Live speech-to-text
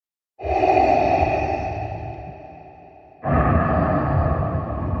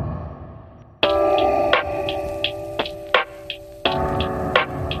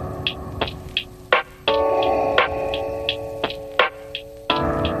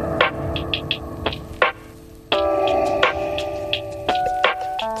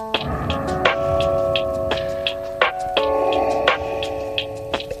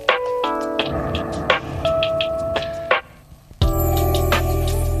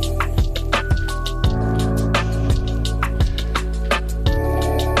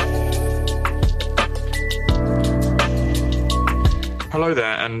Hello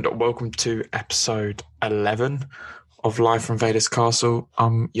there, and welcome to episode 11 of Live from Vader's Castle.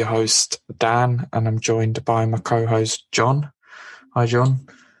 I'm your host, Dan, and I'm joined by my co-host, John. Hi, John.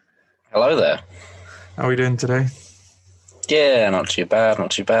 Hello there. How are we doing today? Yeah, not too bad,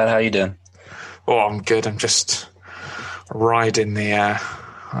 not too bad. How you doing? Oh, I'm good. I'm just riding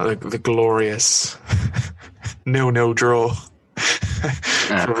the glorious 0-0 draw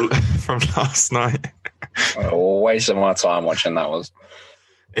from last night. Wasting my time watching that was.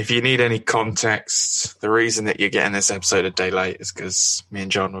 If you need any context, the reason that you're getting this episode a day late is because me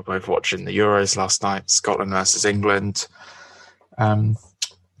and John were both watching the Euros last night, Scotland versus England. John,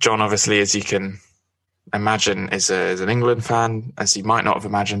 obviously, as you can imagine, is an England fan. As you might not have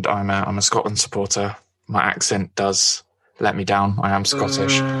imagined, I'm a Scotland supporter. My accent does let me down. I am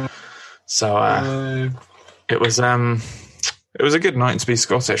Scottish. So it was a good night to be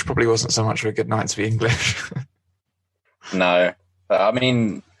Scottish. Probably wasn't so much of a good night to be English. No. I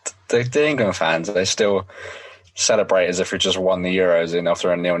mean, the England fans, they still celebrate as if we just won the Euros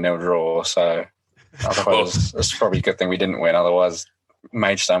after a 0-0 draw. So I suppose it's probably a good thing we didn't win. Otherwise,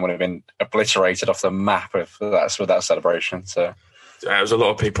 Maidstone would have been obliterated off the map with that celebration. So there was a lot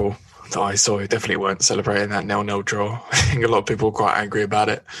of people that I saw who definitely weren't celebrating that 0-0 draw. I think a lot of people were quite angry about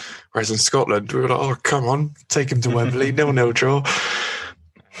it. Whereas in Scotland, we were like, oh, come on, take him to Wembley, 0-0 draw.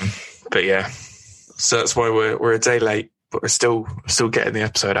 But yeah, so that's why we're a day late, but we're still getting the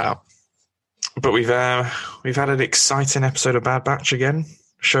episode out. But we've had an exciting episode of Bad Batch again.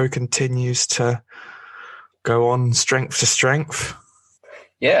 Show continues to go on strength to strength.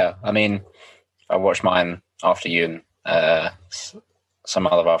 Yeah, I mean, I watched mine after you and some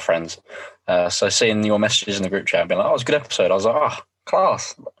other of our friends. So seeing your messages in the group chat and being like, oh, it was a good episode. I was like, oh,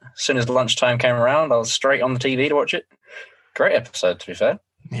 class. As soon as lunchtime came around, I was straight on the TV to watch it. Great episode, to be fair.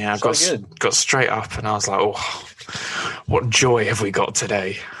 Yeah, I got straight up and I was like, oh, what joy have we got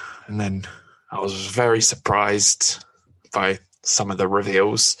today? And then I was very surprised by some of the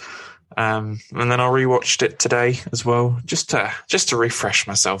reveals. And then I rewatched it today as well, just to refresh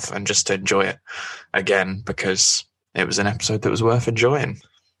myself and just to enjoy it again, because it was an episode that was worth enjoying.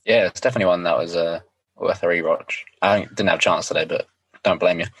 Yeah, it's definitely one that was worth a rewatch. I didn't have a chance today, but don't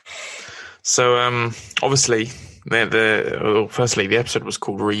blame you. So obviously, firstly, the episode was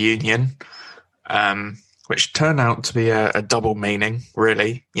called Reunion, which turned out to be a double meaning,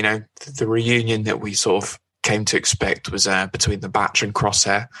 really. You know, the reunion that we sort of came to expect was between the Batch and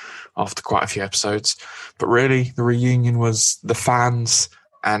Crosshair after quite a few episodes. But really, the reunion was the fans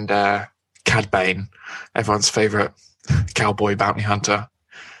and Cad Bane, everyone's favourite cowboy bounty hunter,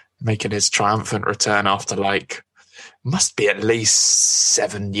 making his triumphant return after must be at least 8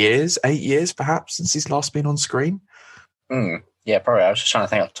 years perhaps, since he's last been on screen. Yeah, probably. I was just trying to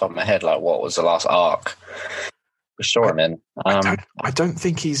think off the top of my head, what was the last arc we saw him in. I don't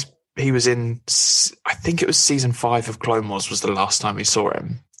think he was in. I think it was season 5 of Clone Wars was the last time we saw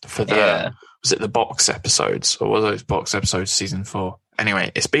him for the. Was it the box episodes, or were those box episodes season 4?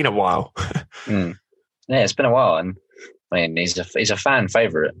 Anyway, it's been a while. Yeah, it's been a while, and I mean he's a fan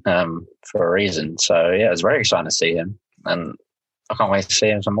favorite for a reason. So yeah, it's very exciting to see him, and I can't wait to see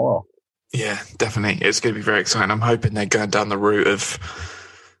him some more. Yeah, definitely. It's going to be very exciting. I'm hoping they're going down the route of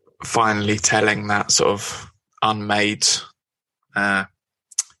finally telling that sort of unmade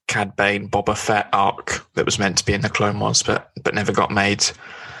Cad Bane Boba Fett arc that was meant to be in the Clone Wars, but never got made.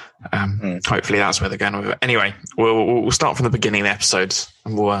 Hopefully that's where they're going with it. Anyway, we'll start from the beginning of the episode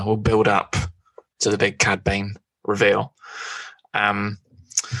and we'll build up to the big Cad Bane reveal.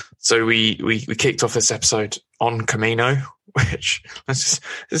 So we kicked off this episode on Kamino, which let's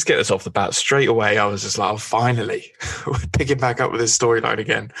get this off the bat straight away. I was just like, oh, finally, we're picking back up with this storyline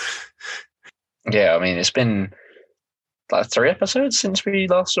again. Yeah, I mean, it's been 3 episodes since we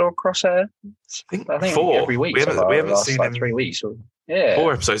last saw Crosshair. I think 4 every week. We haven't seen him 3 weeks. Yeah,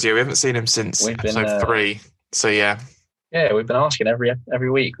 4 episodes. Yeah, we haven't seen him since episode 3. So yeah. Yeah, we've been asking every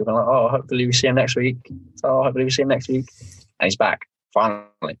week. We've been like, oh, hopefully we see him next week. Oh, hopefully we see him next week. And he's back,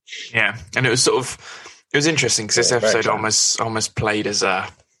 finally. Yeah, and it was interesting because this episode almost played as a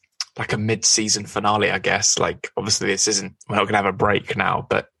mid-season finale, I guess. Obviously we're not going to have a break now,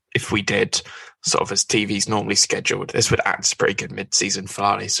 but if we did, sort of as TV's normally scheduled, this would act as a pretty good mid-season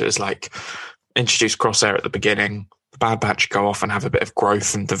finale. So it's introduce Crosshair at the beginning, the Bad Batch go off and have a bit of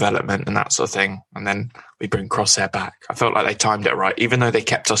growth and development and that sort of thing, and then we bring Crosshair back. I felt like they timed it right, even though they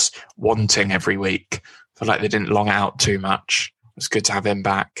kept us wanting every week. I felt like they didn't long out too much. It was good to have him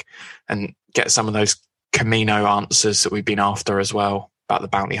back and get some of those Kamino answers that we've been after as well about the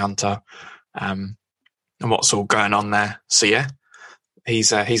bounty hunter and what's all going on there. So yeah,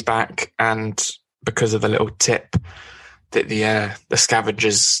 he's back, and because of the little tip that the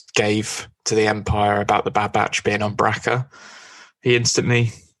scavengers gave to the Empire about the Bad Batch being on Braca, he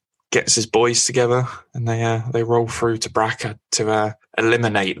instantly gets his boys together and they roll through to Braca to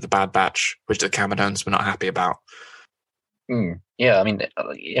eliminate the Bad Batch, which the Kaminoans were not happy about. Yeah, I mean,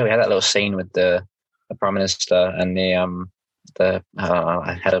 we had that little scene with the Prime Minister and the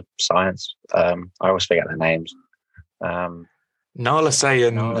head of science. I always forget their names. Nala Se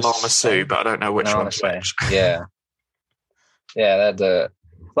and Lama Su, but I don't know which one's which. Yeah. Yeah,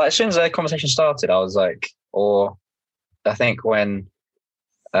 as soon as the conversation started, I was like, or I think when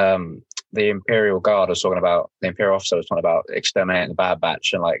the Imperial Guard was talking about, the Imperial officer was talking about exterminating the Bad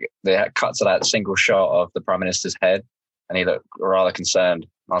Batch, and like they had cut to that single shot of the Prime Minister's head, and he looked rather concerned.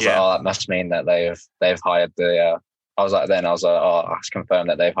 I was like, oh, that must mean that they've hired the. I was like, oh, it's confirmed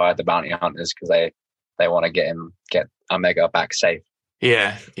that they've hired the bounty hunters because they want to get Omega back safe.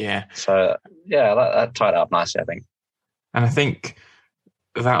 Yeah. So that tied it up nicely, I think. And I think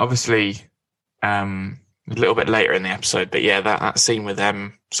that obviously a little bit later in the episode, but yeah, that scene with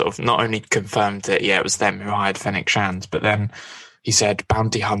them sort of not only confirmed that it was them who hired Fennec Shand, but then he said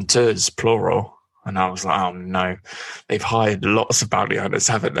bounty hunters plural, and I was like, oh no, they've hired lots of bounty hunters,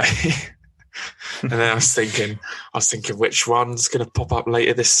 haven't they? And then I was thinking which one's going to pop up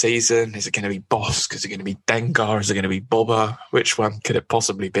later this season? Is it going to be Bosk? Is it going to be Dengar? Is it going to be Boba? Which one could it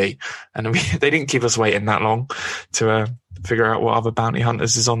possibly be? And they didn't keep us waiting that long to figure out what other bounty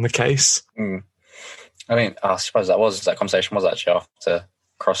hunters is on the case. I mean, I suppose that conversation was actually after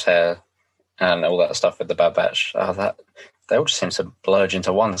Crosshair and all that stuff with the Bad Batch. They all just seem to blurge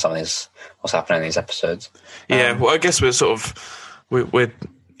into one. Some of these, what's happening in these episodes. Yeah, well, I guess we're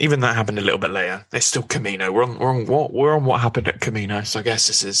even that happened a little bit later. There's still Kamino. We're on what happened at Kamino, so I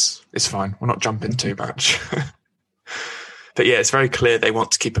guess it's fine. We're not jumping too much. But yeah, it's very clear they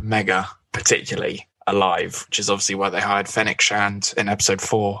want to keep Omega particularly alive, which is obviously why they hired Fennec Shand in episode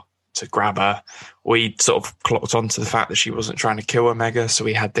 4 to grab her. We sort of clocked onto the fact that she wasn't trying to kill Omega, so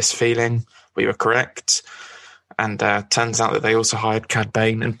we had this feeling. We were correct. And turns out that they also hired Cad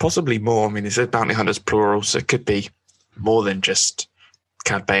Bane and possibly more. I mean, it said bounty hunters plural, so it could be more than just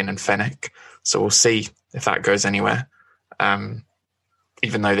Cad Bane and Fennec. So we'll see if that goes anywhere.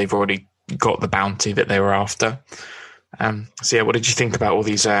 Even though they've already got the bounty that they were after. So yeah, what did you think about all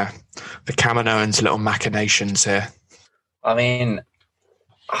these the Kaminoans' little machinations here? I mean,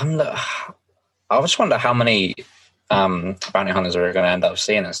 I just wonder how many bounty hunters we're going to end up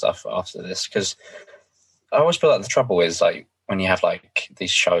seeing and stuff after this, because I always feel like the trouble is like when you have like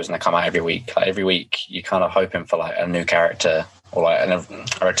these shows and they come out every week. Like every week, you're kind of hoping for like a new character or like a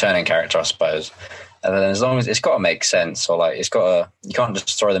returning character, I suppose. And then as long as it's got to make sense, or like you can't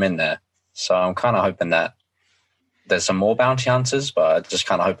just throw them in there. So I'm kind of hoping that there's some more bounty hunters, but I'm just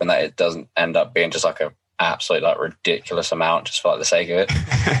kind of hoping that it doesn't end up being just like a absolute like ridiculous amount just for like the sake of it.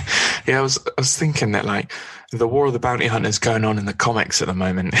 Yeah, I was thinking that like the War of the Bounty Hunters going on in the comics at the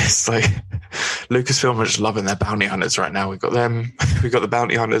moment. It's like Lucasfilm are just loving their bounty hunters right now. We've got them. We've got the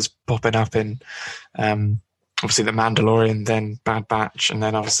bounty hunters popping up in obviously the Mandalorian, then Bad Batch, and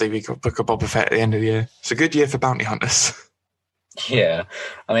then obviously we got Book of Boba Fett at the end of the year. It's a good year for bounty hunters. Yeah,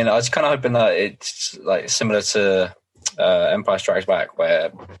 I mean, I was kind of hoping that it's like similar to Empire Strikes Back,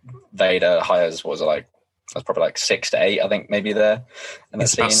 where Vader hires that's probably like 6 to 8, I think, maybe there. And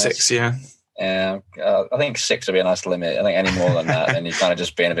it's about 6, yeah. Yeah, I think 6 would be a nice limit. I think any more than that, then you're kind of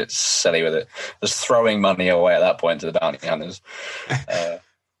just being a bit silly with it, just throwing money away at that point to the bounty hunters. But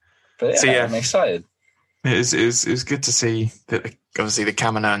yeah, so, yeah, I'm excited. It was good to see that obviously the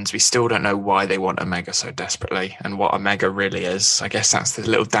Kaminoans, we still don't know why they want Omega so desperately and what Omega really is. I guess that's the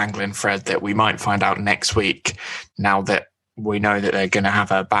little dangling thread that we might find out next week, now that we know that they're going to have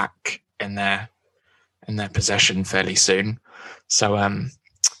her back in their possession fairly soon. So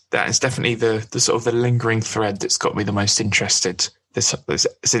that is definitely the sort of the lingering thread that's got me the most interested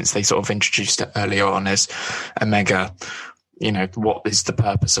since they sort of introduced it earlier on as Omega. You know, what is the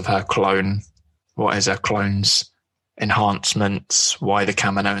purpose of her clone? What is her clone's enhancements? Why the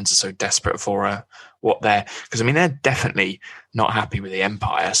Kaminoans are so desperate for her? Because I mean, they're definitely not happy with the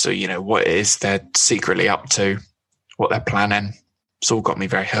Empire. So, you know, what it is they're secretly up to, what they're planning. It's all got me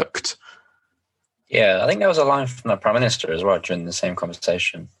very hooked. Yeah, I think there was a line from the Prime Minister as well during the same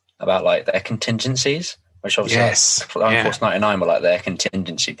conversation about like their contingencies, which obviously Clone Force 99 were like their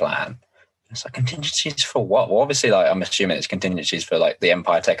contingency plan. It's like, contingencies for what? Well, obviously, like I'm assuming it's contingencies for like the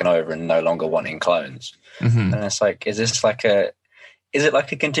Empire taking over and no longer wanting clones. Mm-hmm. And it's like, is it like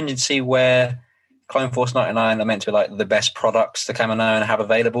a contingency where Clone Force 99 are meant to be like the best products the Kaminoan have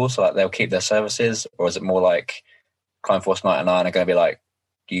available, so like they'll keep their services, or is it more like Clone Force 99 are going to be like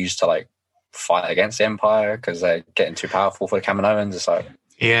used to like fight against the Empire because they're getting too powerful for the Kaminoans. It's like,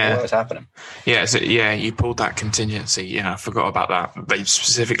 what is happening? Yeah, so you pulled that contingency. Yeah, I forgot about that. They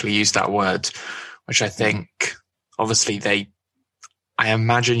specifically used that word, which I think, obviously, I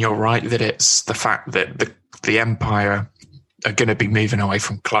imagine you're right that it's the fact that the Empire are going to be moving away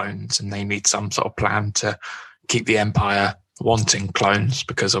from clones, and they need some sort of plan to keep the Empire wanting clones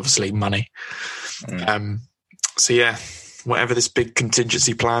because obviously money. So yeah, whatever this big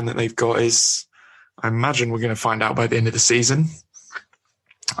contingency plan that they've got is, I imagine we're going to find out by the end of the season.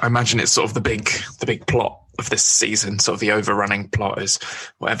 I imagine it's sort of the big plot of this season, sort of the overrunning plot is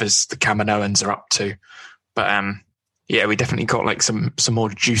whatever's the Kaminoans are up to. But yeah, we definitely got like some more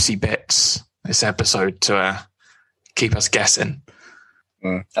juicy bits this episode to keep us guessing.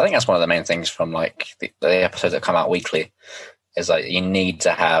 I think that's one of the main things from like the episodes that come out weekly is like you need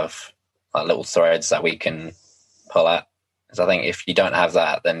to have like little threads that we can pull at. Because I think if you don't have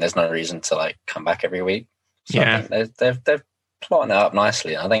that, then there's no reason to like come back every week. So I think they've plotting it up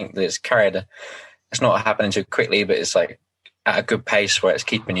nicely. I think that it's not happening too quickly, but it's like at a good pace where it's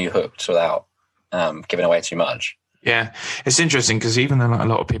keeping you hooked without giving away too much. Yeah, it's interesting because even though like, a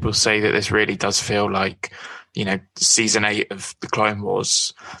lot of people say that this really does feel like, season 8 of the Clone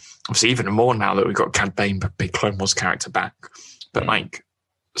Wars, obviously even more now that we've got Cad Bane, big Clone Wars character back, but like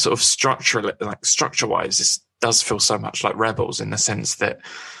sort of structure-wise, this does feel so much like Rebels in the sense that,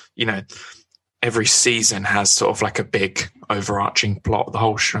 every season has sort of like a big overarching plot. The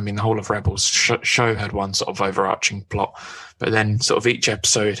whole of Rebels show had one sort of overarching plot, but then sort of each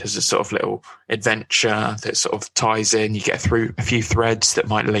episode has a sort of little adventure that sort of ties in. You get through a few threads that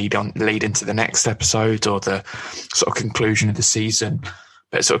might lead into the next episode or the sort of conclusion of the season,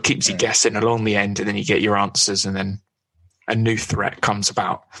 but it sort of keeps you guessing along the end, and then you get your answers, and then a new threat comes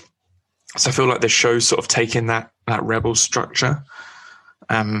about. So I feel like the show's sort of taking that Rebels structure,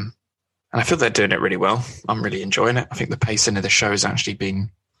 and I feel they're doing it really well. I'm really enjoying it. I think the pacing of the show has actually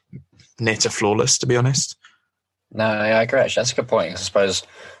been near to flawless, to be honest. No, I agree. Actually, that's a good point. I suppose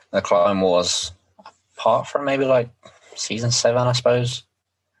the Clone Wars, apart from maybe like season 7, I suppose,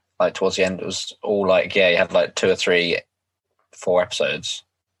 like towards the end, it was all like, you had like 2 or 3, 4 episodes,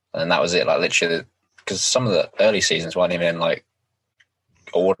 and that was it. Like literally, because some of the early seasons weren't even in like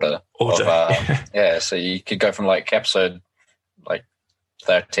order. So you could go from like episode like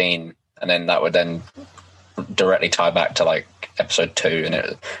 13. And then that would then directly tie back to like episode 2,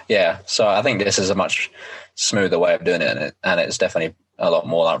 and So I think this is a much smoother way of doing it, and it's definitely a lot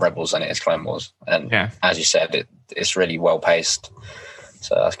more like Rebels than it is Clone Wars. And as you said, it's really well paced,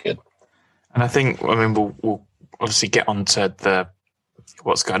 so that's good. And I think, we'll obviously get onto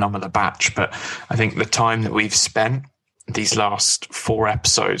what's going on with the batch, but I think the time that we've spent these last 4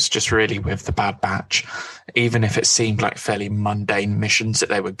 episodes just really with the Bad Batch, even if it seemed like fairly mundane missions that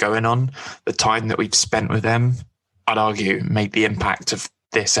they were going on, the time that we've spent with them, I'd argue, made the impact of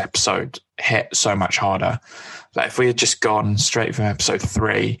this episode hit so much harder. Like if we had just gone straight from episode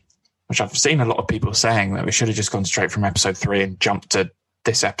 3, which I've seen a lot of people saying that we should have just gone straight from episode 3 and jumped to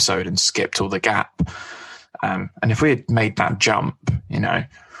this episode and skipped all the gap. And if we had made that jump,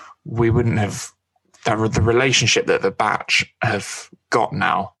 we wouldn't have the relationship that the batch have got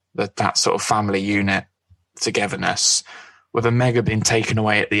now, that sort of family unit togetherness, with Omega being taken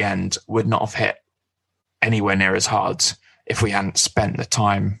away at the end, would not have hit anywhere near as hard if we hadn't spent the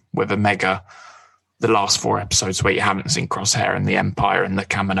time with Omega the last 4 episodes where you haven't seen Crosshair and the Empire and the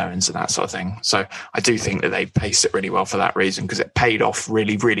Kaminoans and that sort of thing. So I do think that they paced it really well for that reason, because it paid off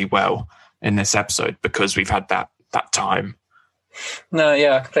really, really well in this episode because we've had that time. No,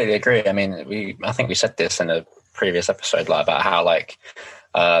 I completely agree. I think we said this in a previous episode, like about how like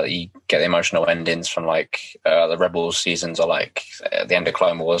you get the emotional endings from like the Rebels seasons or like at the end of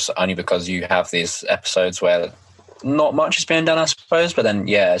Clone Wars, only because you have these episodes where not much is being done, I suppose, but then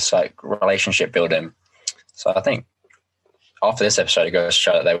it's like relationship building. So I think after this episode, it goes to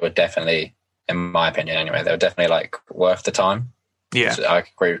show that they were definitely, in my opinion anyway, they were definitely like worth the time. Yeah, so I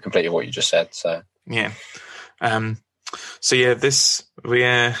agree completely with what you just said. So where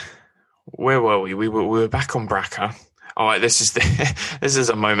were we? We were back on Braca. All right, this is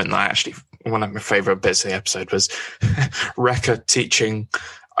a moment that actually one of my favorite bits of the episode was Wrecker teaching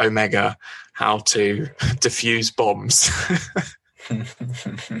Omega how to defuse bombs. I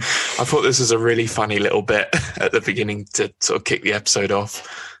thought this was a really funny little bit at the beginning to sort of kick the episode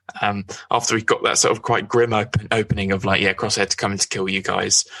off. After we got that sort of quite grim opening of like, Crosshair to come in to kill you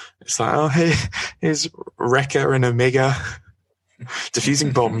guys. It's like, oh, hey, here's Wrecker and Omega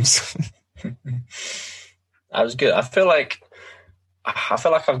defusing bombs. That was good. I feel like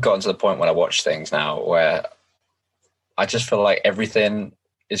I've gotten to the point when I watch things now where I just feel like everything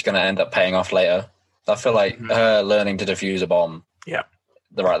is going to end up paying off later. I feel like her learning to defuse a bomb,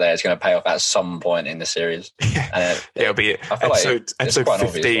 right there, is going to pay off at some point in the series. Yeah, and it'll be episode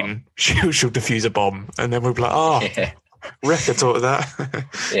 15. She'll defuse a bomb, and then we'll be like, Wrecker taught that.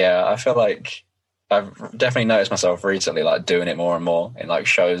 Yeah, I feel like I've definitely noticed myself recently, like doing it more and more in like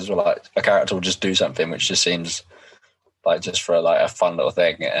shows where like a character will just do something which just seems like just for like a fun little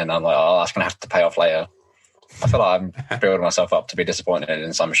thing, and I'm like, that's going to have to pay off later. I feel like I'm building myself up to be disappointed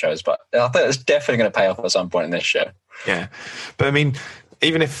in some shows, but I think it's definitely going to pay off at some point in this show. Yeah, but I mean,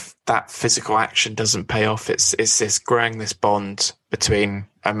 even if that physical action doesn't pay off, it's this growing this bond between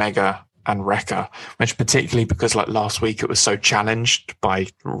Omega and Wrecker, which particularly because like last week it was so challenged by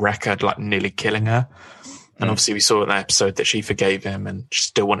Wrecker like nearly killing her. And obviously we saw in that episode that she forgave him and she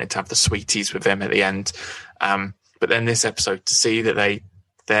still wanted to have the sweeties with him at the end. But then this episode, to see that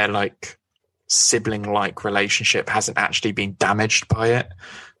their like sibling-like relationship hasn't actually been damaged by it,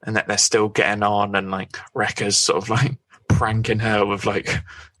 and that they're still getting on, and like Wrecker's sort of like pranking her with like,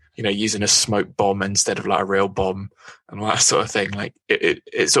 you know, using a smoke bomb instead of like a real bomb and all that sort of thing. Like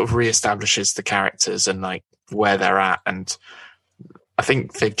it sort of reestablishes the characters and like where they're at. And I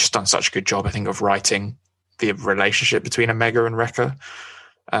think they've just done such a good job, I think, of writing the relationship between Omega and Wrecker.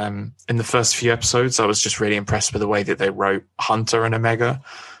 In the first few episodes, I was just really impressed with the way that they wrote Hunter and Omega.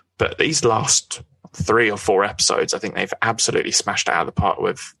 But these last 3 or 4 episodes, I think they've absolutely smashed it out of the park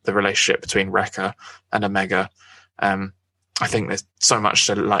with the relationship between Wrecker and Omega. I think there's so much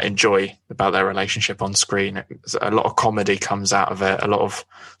to like enjoy about their relationship on screen. A lot of comedy comes out of it, a lot of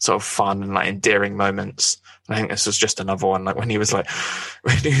sort of fun and like endearing moments. And I think this was just another one, like when he was like,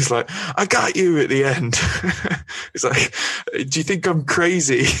 I got you at the end. He's like, do you think I'm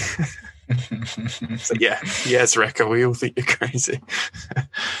crazy? So, yes, Wrecker, we all think you're crazy.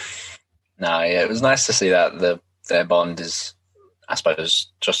 No, yeah, it was nice to see that their bond is, I suppose,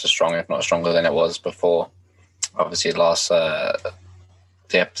 just as strong, if not stronger than it was before. Obviously, last week's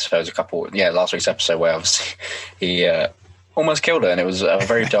episode where obviously he almost killed her, and it was a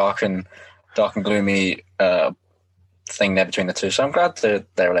very dark and gloomy thing there between the two. So I'm glad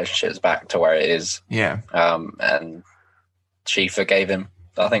that their relationship is back to where it is. Yeah. And she forgave him.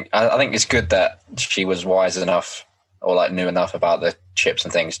 I think it's good that she was wise enough or like knew enough about the chips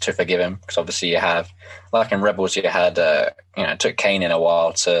and things to forgive him, because obviously you have, like in Rebels, you had it took Kanan a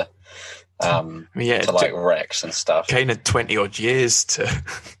while to like Rex and stuff. Kanan had 20 odd years to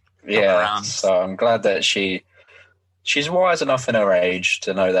around. So I'm glad that she's wise enough in her age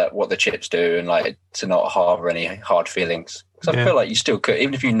to know that what the chips do and like to not harbor any hard feelings. Because I feel like you still could,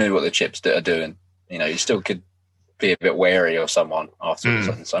 even if you knew what the chips are doing, you still could be a bit wary of someone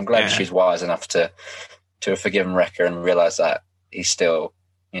afterwards. So I'm glad she's wise enough to have forgiven Wrecker and realize that he's still,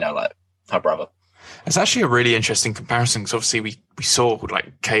 like her brother. It's actually a really interesting comparison, because obviously we saw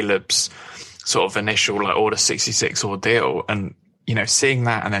like Caleb's sort of initial like Order 66 ordeal, and seeing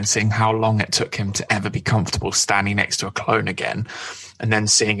that and then seeing how long it took him to ever be comfortable standing next to a clone again, and then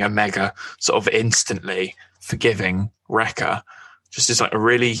seeing Omega sort of instantly forgiving Wrecker, just is like a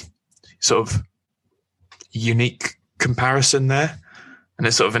really sort of unique comparison there. And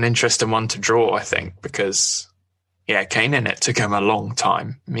it's sort of an interesting one to draw, I think, because Kanan, it took him a long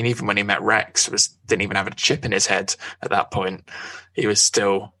time. I mean, even when he met Rex, didn't even have a chip in his head at that point. He was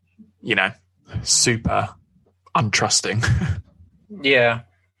still, super untrusting. Yeah.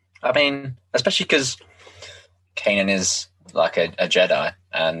 I mean, especially because Kanan is like a Jedi,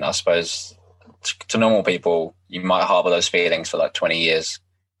 and I suppose to normal people, you might harbor those feelings for like 20 years.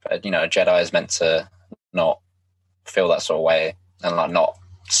 But, a Jedi is meant to not feel that sort of way and like not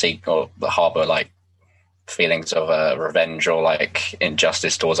seek or harbor like feelings of revenge or like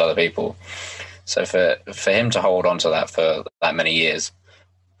injustice towards other people. So for him to hold on to that for that many years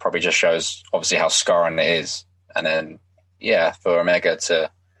probably just shows obviously how scarring it is. And then for Omega to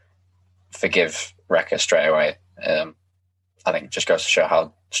forgive Wrecker straight away, I think just goes to show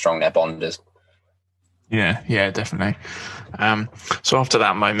how strong their bond is. Yeah, definitely. So after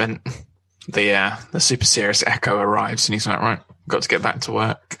that moment, the super serious Echo arrives, and he's like, right, got to get back to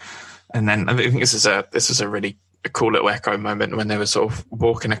work. And then I think this is a really cool little Echo moment when they were sort of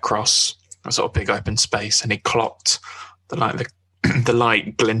walking across a sort of big open space, and he clocked the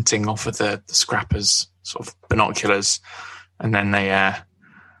light glinting off of the scrappers' sort of binoculars, and then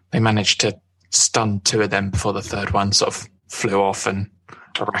they managed to stun 2 of them before the third one sort of flew off, and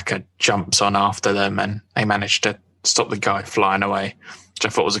Wrecker jumps on after them, and they managed to stop the guy flying away, which I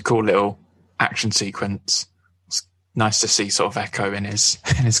thought was a cool little action sequence. It's nice to see sort of Echo in his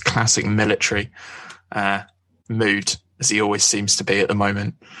classic military mood, as he always seems to be at the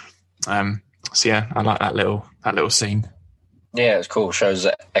moment. I like that little scene. Yeah, it's cool. Shows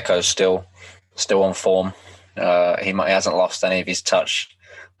that Echo's still on form. He hasn't lost any of his touch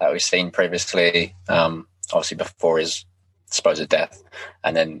that we've seen previously. Obviously before his supposed death,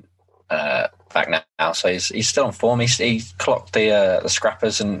 and then back now. So he's still on form. He clocked the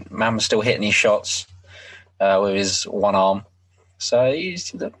scrappers, and man was still hitting his shots with his one arm. So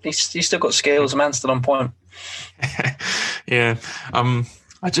he's still got skills. Man's still on point. Yeah. I'm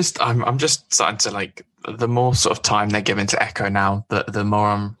just starting to like, the more sort of time they're giving to Echo now, the more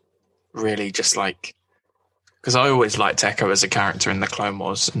I'm really just like, because I always liked Echo as a character in the Clone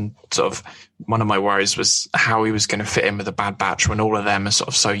Wars, and sort of one of my worries was how he was going to fit in with the Bad Batch when all of them are sort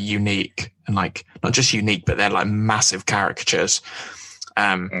of so unique, and like not just unique, but they're like massive caricatures,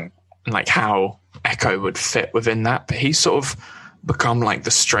 and like how Echo would fit within that. But he's sort of become like the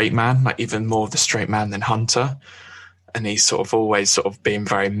straight man, like even more of the straight man than Hunter, and he's sort of always sort of being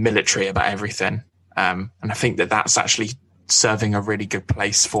very military about everything. And I think that that's actually serving a really good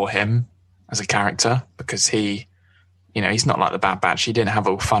place for him as a character, because he, he's not like the Bad Batch. He didn't have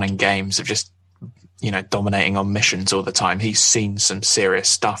all fun and games of just, dominating on missions all the time. He's seen some serious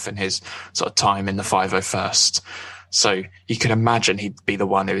stuff in his sort of time in the 501st. So you could imagine he'd be the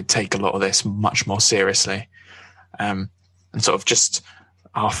one who would take a lot of this much more seriously. And sort of just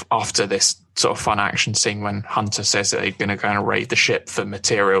after this sort of fun action scene when Hunter says that they're going to go and raid the ship for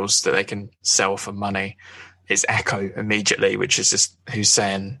materials that they can sell for money, is Echo immediately, which is just who's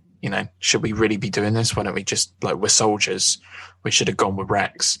saying, should we really be doing this? Why don't we just, like, we're soldiers. We should have gone with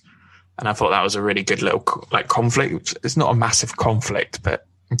Rex. And I thought that was a really good little, like, conflict. It's not a massive conflict, but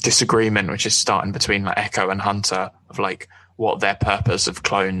disagreement, which is starting between, like, Echo and Hunter of, like, what their purpose of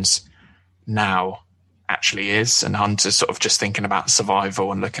clones now actually is. And Hunter's sort of just thinking about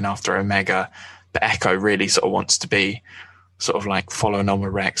survival and looking after Omega. But Echo really sort of wants to be sort of, like, following on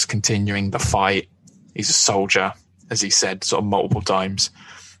with Rex, continuing the fight. He's a soldier, as he said, sort of multiple times.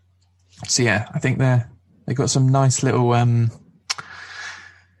 So yeah, I think they've got some nice little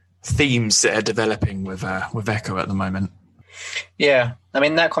themes that are developing with Echo at the moment. Yeah, I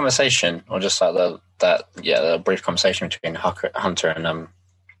mean that conversation, or just like the brief conversation between Hunter and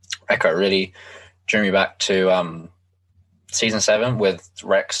Echo, really drew me back to season 7 with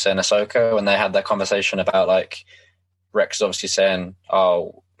Rex and Ahsoka, when they had that conversation about, like, Rex is obviously saying,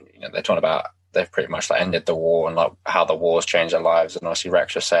 they're talking about they've pretty much like ended the war and like how the war's changed their lives, and obviously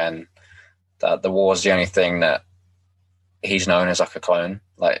Rex was saying that the war is the only thing that he's known as, like, a clone.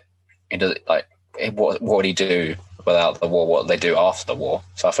 Like, he does, like, what would he do without the war? What would they do after the war?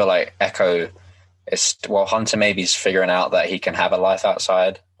 So I feel like Echo is, Hunter maybe is figuring out that he can have a life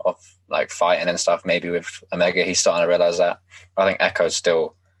outside of, like, fighting and stuff. Maybe with Omega, he's starting to realize that. I think Echo's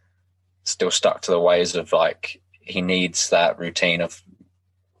still stuck to the ways of, like, he needs that routine of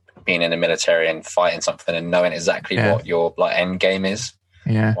being in the military and fighting something and knowing exactly what your, like, end game is.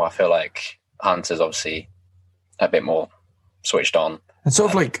 Yeah. Well, I feel like Hunter's obviously a bit more switched on. And sort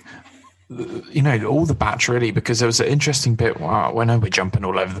of like, all the Batch really, because there was an interesting bit, I know we're jumping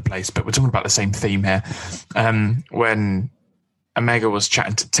all over the place, but we're talking about the same theme here. When Omega was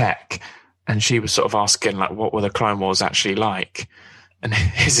chatting to Tech, and she was sort of asking, like, what were the Clone Wars actually like? And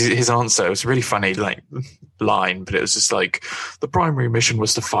his answer was a really funny, like, line, but it was just like, the primary mission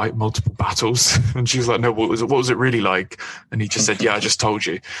was to fight multiple battles. And she was like, no, what was it really like? And he just said, yeah, I just told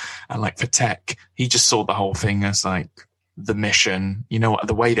you. And, like, for Tech, he just saw the whole thing as, like, the mission.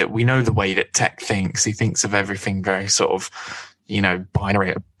 The way that Tech thinks. He thinks of everything very sort of,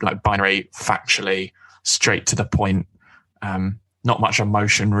 binary, factually, straight to the point. Not much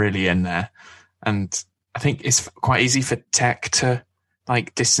emotion really in there. And I think it's quite easy for Tech to,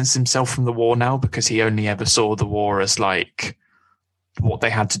 like, distance himself from the war now, because he only ever saw the war as, like, what they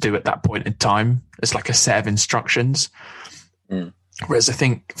had to do at that point in time, as, like, a set of instructions. Whereas I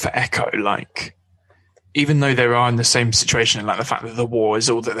think for Echo, like, even though they are in the same situation, and, like, the fact that the war is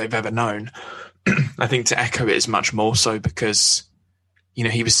all that they've ever known, I think to Echo it is much more so because,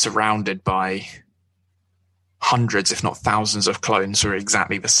 he was surrounded by hundreds, if not thousands, of clones who are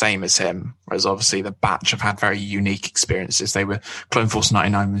exactly the same as him. Whereas obviously the Batch have had very unique experiences. Clone Force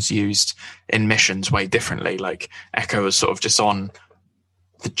 99 was used in missions way differently. Like, Echo was sort of just on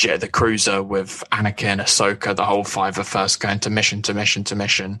the cruiser with Anakin, Ahsoka, the whole 501st, going to mission to mission to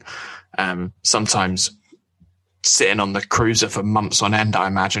mission. Sometimes sitting on the cruiser for months on end, I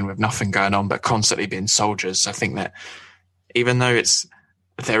imagine, with nothing going on, but constantly being soldiers. I think that even though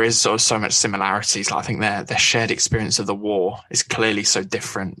there is sort of so much similarities, like, I think their shared experience of the war is clearly so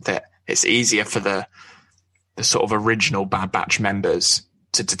different that it's easier for the sort of original Bad Batch members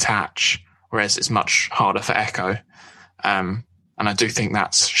to detach, whereas it's much harder for Echo. And I do think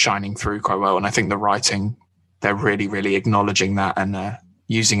that's shining through quite well. And I think the writing they're really, really acknowledging that and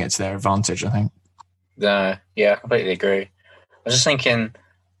using it to their advantage, I think. Yeah, I completely agree. I was just thinking,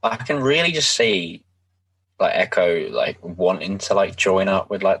 I can really just see like Echo like wanting to like join up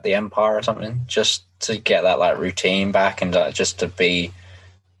with like the Empire or something, just to get that like routine back and just to be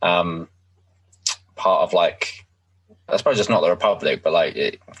part of like, I suppose it's not the Republic, but like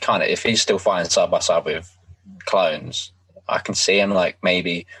it kind of, if he's still fighting side by side with clones, I can see him like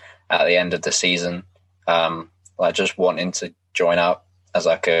maybe at the end of the season, like just wanting to join up as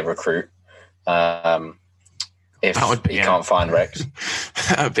like a recruit. If he can't find Rex.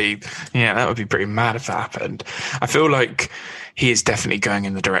 that would be pretty mad if that happened. I feel like he is definitely going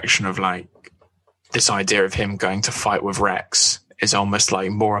in the direction of like this idea of him going to fight with Rex is almost like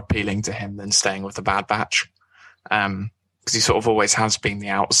more appealing to him than staying with the Bad Batch. Because he sort of always has been the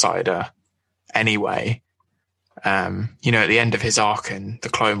outsider anyway. At the end of his arc in the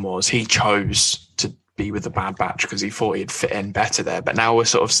Clone Wars, he chose to be with the Bad Batch because he thought he'd fit in better there. But now we're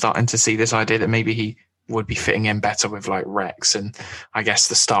sort of starting to see this idea that maybe he would be fitting in better with like Rex and I guess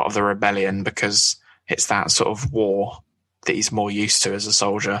the start of the rebellion, because it's that sort of war that he's more used to as a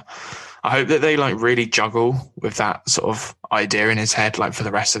soldier. I hope that they like really juggle with that sort of idea in his head, like for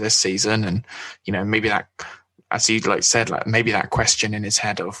the rest of this season. And, maybe that, as you like said, like maybe that question in his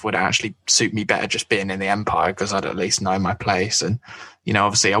head of would it actually suit me better just being in the Empire because I'd at least know my place. And,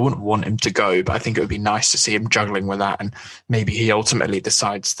 obviously I wouldn't want him to go, but I think it would be nice to see him juggling with that. And maybe he ultimately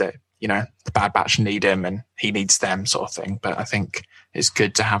decides that, the Bad Batch need him and he needs them sort of thing. But I think it's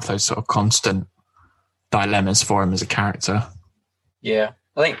good to have those sort of constant dilemmas for him as a character. Yeah.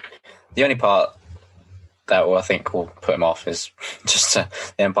 I think the only part that I think will put him off is just the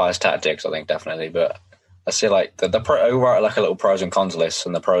Empire's tactics, I think, definitely. But I see like the pro write like a little pros and cons list,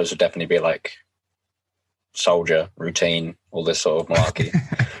 and the pros would definitely be like soldier, routine, all this sort of malarkey.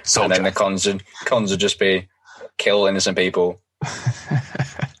 And then the cons would just be kill innocent people.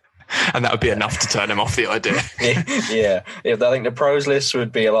 And that would be enough to turn him off the idea. Yeah. I think the pros list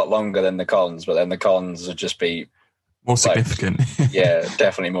would be a lot longer than the cons, but then the cons would just be more significant. Like, yeah,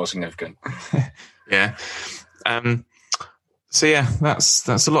 definitely more significant. Yeah. So yeah, that's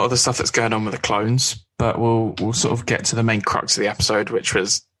a lot of the stuff that's going on with the clones, but we'll sort of get to the main crux of the episode, which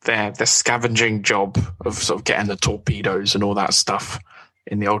was their scavenging job of sort of getting the torpedoes and all that stuff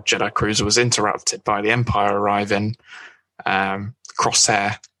in the old Jedi cruiser was interrupted by the Empire arriving,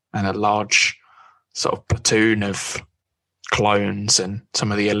 Crosshair and a large sort of platoon of clones and some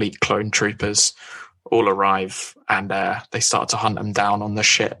of the elite clone troopers all arrive, and they start to hunt them down on the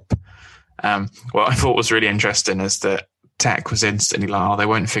ship. What I thought was really interesting is that Tech was instantly like, they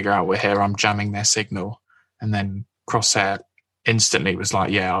won't figure out we're here, I'm jamming their signal. And then Crosshair instantly was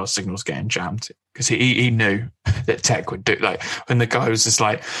like, yeah, our signal's getting jammed. Because he knew that Tech would do, like, when the guy was just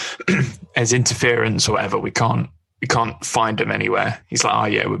like, as interference or whatever, we can't find them anywhere. He's like, oh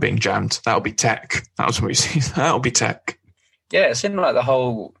yeah, we're being jammed. That'll be Tech. That was what we see. That'll be Tech. Yeah, it seemed like the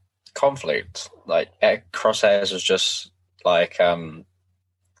whole conflict, like Crosshairs was just like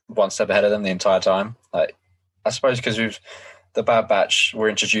one step ahead of them the entire time. Like, I suppose because the Bad Batch were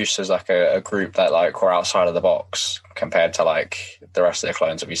introduced as like a group that like were outside of the box compared to like the rest of the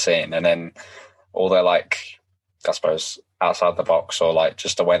clones that we've seen, and then all their like, I suppose, outside the box or like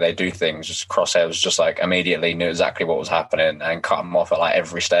just the way they do things, just Crosshair was just like immediately knew exactly what was happening and cut them off at like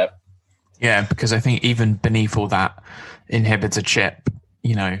every step. Yeah, because I think even beneath all that inhibitor chip,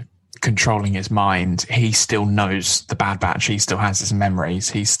 controlling his mind, he still knows the Bad Batch. He still has his memories.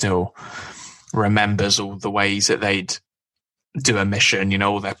 He still remembers all the ways that they'd do a mission,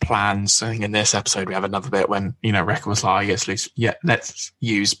 all their plans. I think in this episode we have another bit when, Wrecker was like, let's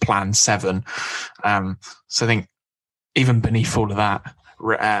use Plan 7. So I think even beneath all of that,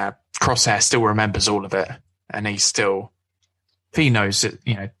 Crosshair still remembers all of it. And he knows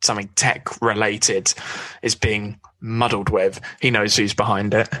that, something tech related is being muddled with, he knows who's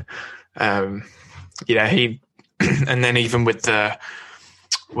behind it. And then even with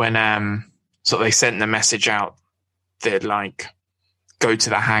when they sent the message out, they'd like go to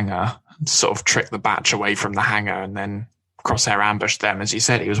the hangar, sort of trick the batch away from the hangar, and then Crosshair ambushed them. As you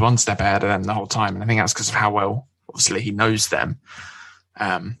said, he was one step ahead of them the whole time. And I think that's because of how well, obviously, he knows them.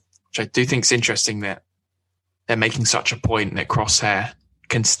 Which I do think is interesting that they're making such a point that Crosshair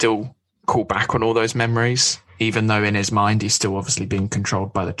can still call back on all those memories, even though in his mind he's still obviously being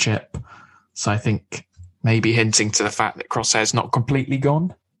controlled by the chip. So I think maybe hinting to the fact that Crosshair's not completely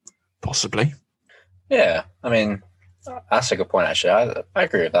gone, possibly. Yeah, I mean, that's a good point, actually. I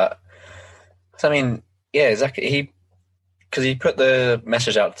agree with that. So, I mean, yeah, exactly. Because he put the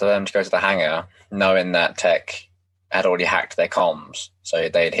message out to them to go to the hangar, knowing that Tech had already hacked their comms, so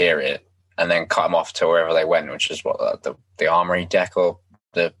they'd hear it. and then cut him off to wherever they went, which is what the armory deck or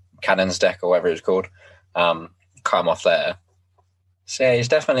the cannons deck or whatever it's called. Cut him off there. So yeah, he's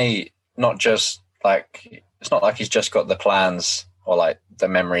definitely not just like, it's not like he's just got the plans or like the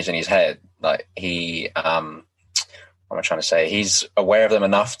memories in his head. Like he, what am I trying to say? He's aware of them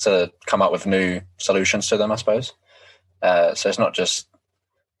enough to come up with new solutions to them, I suppose. So it's not just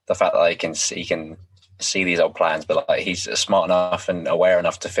the fact that he can see these old plans, but like he's smart enough and aware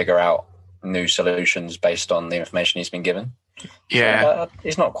enough to figure out new solutions based on the information he's been given. Yeah, so,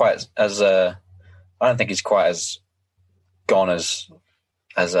 he's not quite as I don't think he's quite as gone as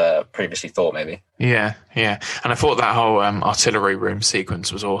previously thought. Maybe. Yeah, and I thought that whole artillery room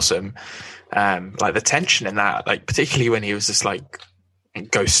sequence was awesome. Like the tension in that, like particularly when he was just like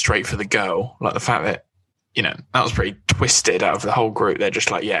go straight for the girl, like the fact that, you know, that was pretty twisted out of the whole group. They're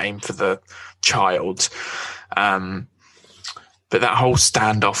just like, yeah, aim for the child. But that whole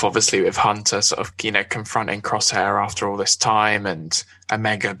standoff, obviously, with Hunter sort of, you know, confronting Crosshair after all this time, and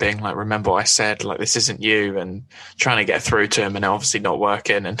Omega being like, remember what I said, like, this isn't you, and trying to get through to him and obviously not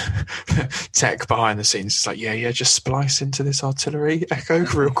working. And Tech behind the scenes is like, yeah, just splice into this artillery echo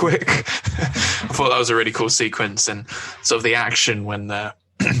real quick. I thought that was a really cool sequence, and sort of the action when the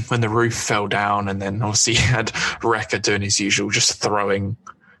roof fell down, and then obviously you had Wrecker doing his usual, just throwing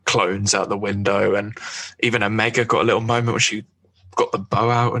clones out the window, and even Omega got a little moment where she got the bow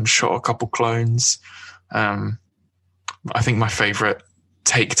out and shot a couple clones. I think my favourite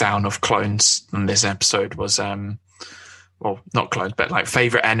takedown of clones in this episode was, well, not clones, but like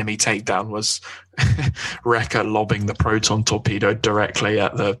favourite enemy takedown was Wrecker lobbing the proton torpedo directly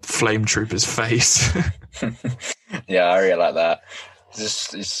at the flame trooper's face. Yeah, I really like that.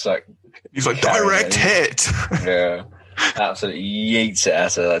 It's like he's like, direct hit. Yeah, absolutely yeets it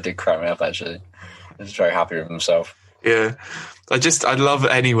at her. That did crack me up, actually. He's very happy with himself. Yeah, I love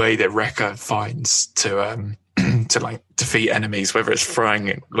any way that Wrecker finds to to like defeat enemies, whether it's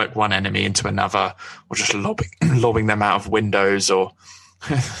throwing like one enemy into another, or just lobbing them out of windows, or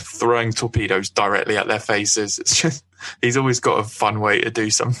throwing torpedoes directly at their faces. It's just, he's always got a fun way to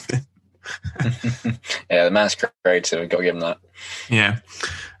do something. Yeah, the man's creative. We've got to give him that. Yeah.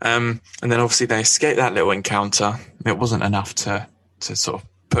 And then obviously they escaped that little encounter. It wasn't enough to sort of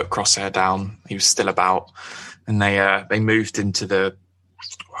put Crosshair down. He was still about. And they moved into the,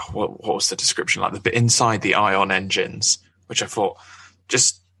 what was the description like? The bit inside the ion engines, which I thought,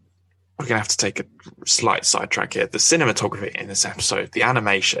 just, we're going to have to take a slight sidetrack here. The cinematography in this episode, the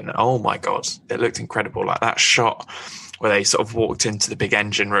animation, oh my God, it looked incredible. Like that shot where they sort of walked into the big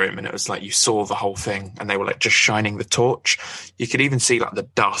engine room, and it was like you saw the whole thing, and they were like just shining the torch. You could even see like the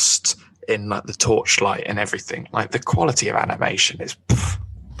dust in like the torchlight and everything. Like the quality of animation is,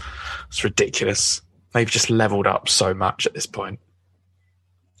 it's ridiculous. They've just leveled up so much at this point.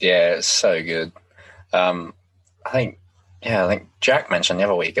 Yeah, it's so good. I think Jack mentioned the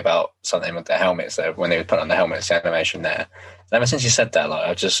other week about something with the helmets there, when they were putting on the helmets, the animation there. And ever since you said that,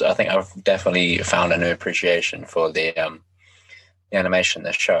 like I think I've definitely found a new appreciation for the animation in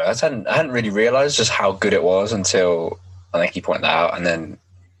this show. I hadn't really realized just how good it was until I think he pointed that out, and then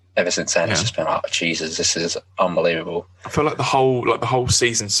ever since then, it's just been like, oh, Jesus, this is unbelievable. I feel like the whole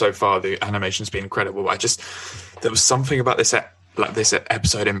season so far, the animation's been incredible. There was something about this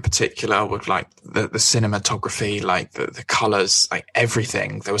episode in particular with like the cinematography, like the colors, like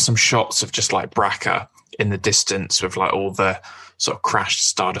everything. There were some shots of just like Braca in the distance with like all the sort of crashed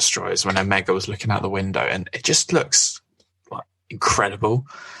Star Destroyers when Omega was looking out the window, and it just looks like incredible.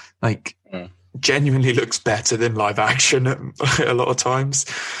 Like, genuinely looks better than live action a lot of times.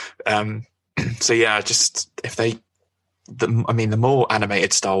 So yeah, just the more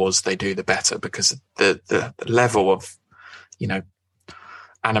animated Star Wars they do, the better, because the level of, you know,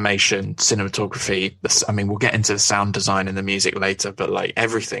 animation, cinematography. We'll get into the sound design and the music later, but like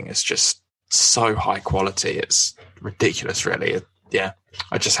everything is just so high quality. It's ridiculous, really. Yeah,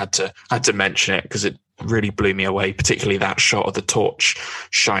 I just had to mention it because it really blew me away, particularly that shot of the torch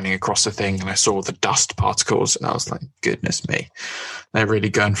shining across the thing, and I saw the dust particles, and I was like, goodness me, they're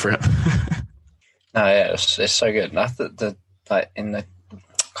really going for it. No, yeah, it's so good. And I thought in the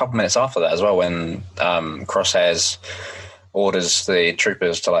couple minutes after that as well, when Crosshairs orders the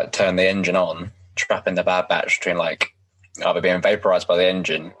troopers to like turn the engine on, trapping the Bad Batch between like either being vaporized by the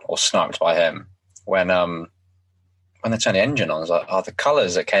engine or sniped by him. When they turn the engine on, it's like, the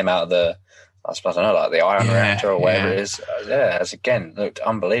colors that came out of the, I don't know, like the ion reactor or whatever it is. It's again looked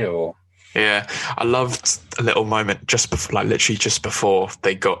unbelievable. Yeah, I loved a little moment just before, like literally just before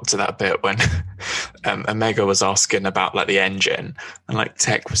they got to that bit when Omega was asking about like the engine, and like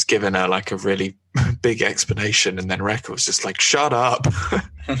Tech was giving her like a really big explanation, and then Rekka was just like, "Shut up,"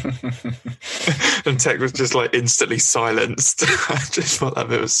 and Tech was just like instantly silenced. I just thought that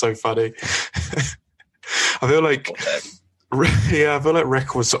bit was so funny. I feel like. Yeah, I feel like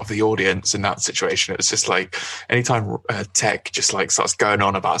Rekka was sort of the audience in that situation. It was just like anytime Tech just like starts going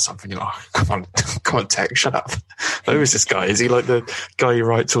on about something, you're like, come on, Tech, shut up. Who is this guy? Is he like the guy who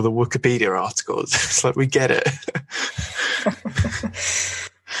writes all the Wikipedia articles? It's like, we get it.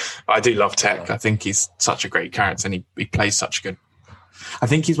 I do love Tech. I think he's such a great character, and he plays such a good. I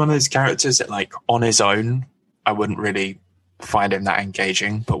think he's one of those characters that, like, on his own, I wouldn't really find him that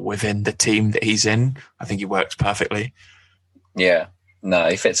engaging, but within the team that he's in, I think he works perfectly. Yeah, no,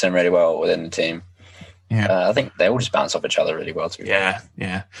 he fits in really well within the team. Yeah, I think they all just bounce off each other really well too. Yeah.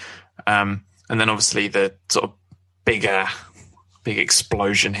 And then obviously the sort of big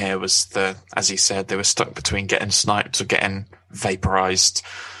explosion here was as you said, they were stuck between getting sniped or getting vaporized.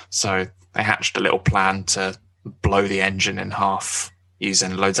 So they hatched a little plan to blow the engine in half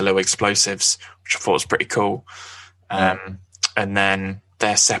using loads of little explosives, which I thought was pretty cool. And then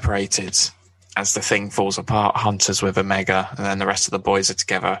they're separated. As the thing falls apart, Hunter's with Omega, and then the rest of the boys are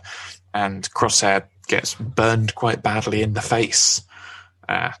together, and Crosshair gets burned quite badly in the face,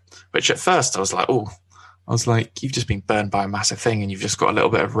 which at first I was like, you've just been burned by a massive thing and you've just got a little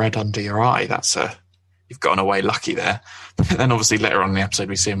bit of red under your eye. You've gotten away lucky there. But then obviously later on in the episode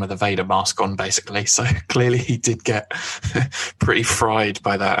we see him with a Vader mask on, basically, so clearly he did get pretty fried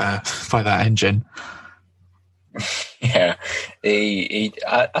by that engine. Yeah,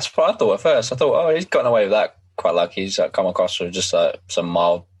 that's what I thought at first. I thought, oh, he's gotten away with that quite lucky. He's come across with just some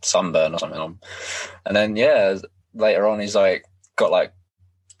mild sunburn or something on. And then, yeah, later on he's like got like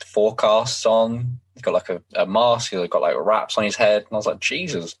forecasts on. He's got like a mask. He's got like wraps on his head. And I was like,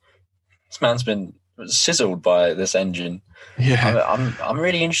 Jesus, this man's been sizzled by this engine. Yeah, I'm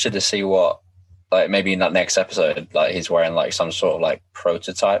really interested to see what, like, maybe in that next episode, like, he's wearing like some sort of like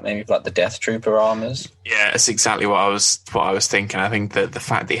prototype, maybe like the Death Trooper armors. Yeah, that's exactly what I was thinking. I think that the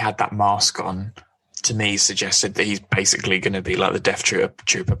fact that he had that mask on, to me, suggested that he's basically going to be like the Death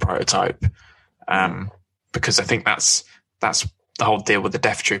Trooper prototype. Because I think that's the whole deal with the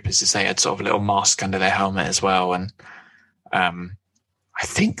Death Troopers, is they had sort of a little mask under their helmet as well, and I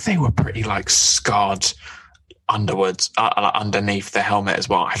think they were pretty like scarred underneath the helmet as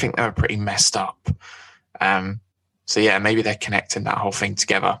well. I think they were pretty messed up. So yeah, maybe they're connecting that whole thing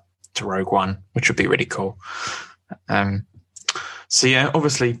together to Rogue One, which would be really cool. So yeah,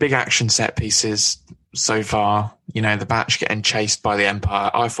 obviously big action set pieces so far. You know, the Batch getting chased by the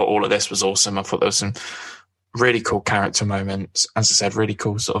Empire. I thought all of this was awesome. I thought there was some really cool character moments. As I said, really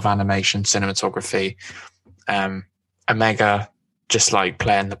cool sort of animation, cinematography. Omega just like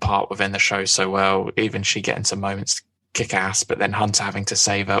playing the part within the show so well. Even she getting some moments to kick ass, but then Hunter having to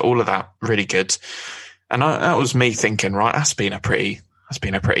save her. All of that really good. And that was me thinking, right, that's been a pretty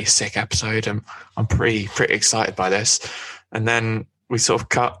sick episode, and I'm pretty excited by this. And then we sort of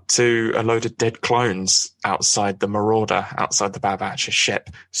cut to a load of dead clones outside the Marauder, outside the Bad Batch's ship.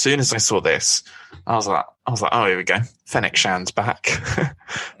 As soon as I saw this, I was like, oh, here we go. Fennec Shan's back.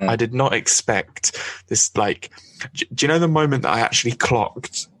 I did not expect this. Like, do you know the moment that I actually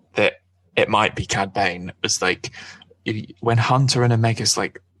clocked that it might be Cad Bane? Was like when Hunter and Omega's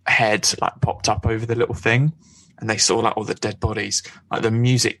like head like popped up over the little thing, and they saw like all the dead bodies. Like the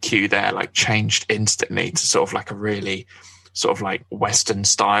music cue there like changed instantly to sort of like a really sort of like Western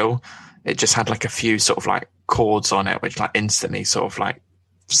style. It just had like a few sort of like chords on it, which like instantly sort of like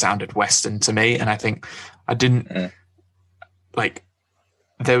sounded Western to me. And I think I didn't like,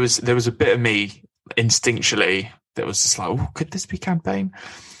 there was a bit of me instinctually that was just like, oh, could this be Cad Bane?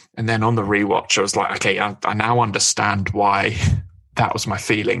 And then on the rewatch, I was like, okay, I now understand why that was my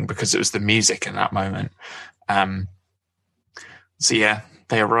feeling, because it was the music in that moment. So yeah,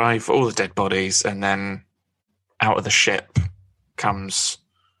 they arrive, all the dead bodies, and then out of the ship comes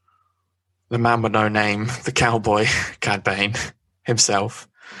the man with no name, the cowboy, Cad Bane himself.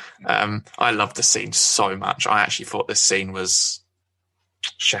 I loved the scene so much. I actually thought this scene was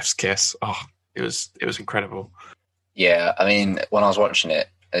chef's kiss. Oh, it was incredible. Yeah, I mean, when I was watching it,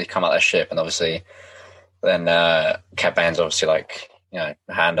 they come out of the ship, and obviously then Cad Bane's obviously like, you know,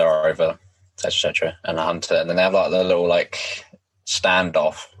 hand her over, etc., and the Hunter, and then they have like the little like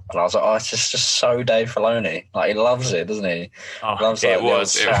standoff. And I was like, oh, it's just so Dave Filoni. Like, he loves it, doesn't he? Oh, he loves like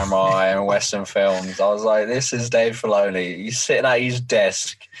samurai and Western films. I was like, this is Dave Filoni. He's sitting at his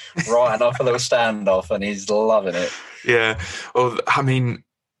desk, writing up a little standoff, and he's loving it. Yeah. Well, I mean,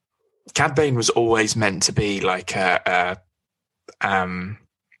 Cad Bane was always meant to be like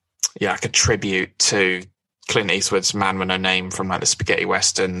like a tribute to Clint Eastwood's Man with No Name from like the spaghetti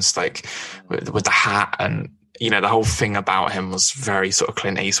westerns, like with the hat, and the whole thing about him was very sort of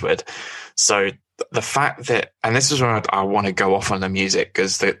Clint Eastwood. So the fact that, and this is where I want to go off on the music,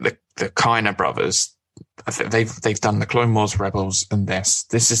 because the Kiner brothers, I think they've done the Clone Wars, Rebels, and this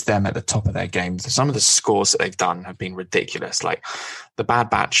is them at the top of their game. Some of the scores that they've done have been ridiculous. Like the Bad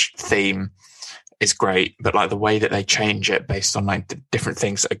Batch theme is great, but like the way that they change it based on like the different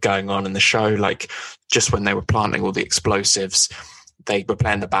things that are going on in the show, like just when they were planting all the explosives, they were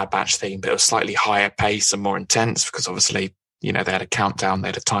playing the Bad Batch theme, but it was slightly higher pace and more intense because obviously, they had a countdown, they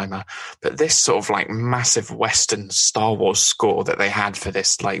had a timer. But this sort of like massive Western Star Wars score that they had for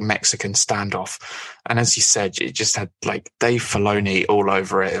this like Mexican standoff. And as you said, it just had like Dave Filoni all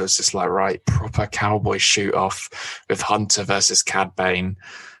over it. It was just like, right, proper cowboy shoot off with Hunter versus Cad Bane,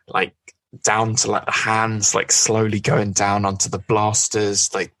 like down to like the hands, like slowly going down onto the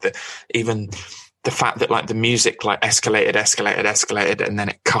blasters, like even the fact that like the music like escalated, and then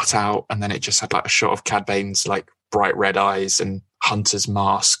it cut out, and then it just had like a shot of Cad Bane's like bright red eyes and Hunter's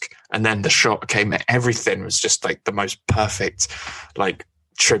mask, and then the shot came. Everything was just like the most perfect like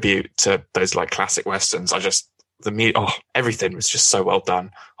tribute to those like classic westerns. Everything was just so well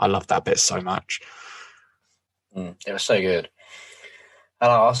done. I love that bit so much. It was so good.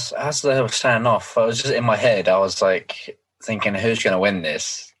 And as they were standing off, I was just in my head, I was like thinking, who's going to win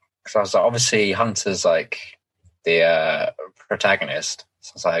this? Because I was like, obviously Hunter's like the protagonist.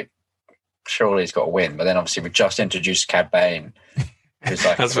 So I was like, surely he's got to win. But then obviously we just introduced Cad Bane, who's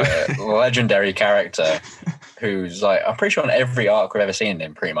like a legendary character who's like, I'm pretty sure on every arc we've ever seen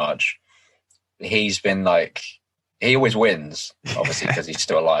him, pretty much, he's been like, he always wins, obviously, because he's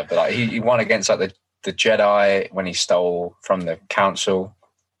still alive. But like he won against like the Jedi when he stole from the council.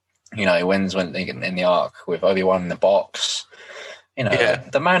 He wins when in the arc with Obi-Wan in the box.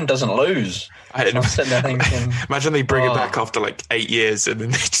 The man doesn't lose. I'm sitting there thinking, imagine they bring it back after like 8 years and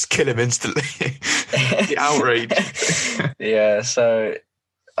then they just kill him instantly. The outrage. Yeah, so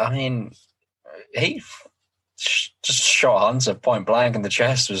I mean, he just shot Hunter point blank in the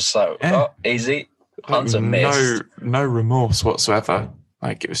chest. Was so easy. Hunter missed. No remorse whatsoever.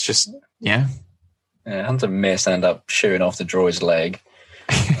 Like it was just Hunter missed and ended up shooting off the droid's leg.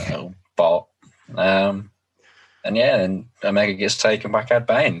 Bot. And Omega gets taken by Cad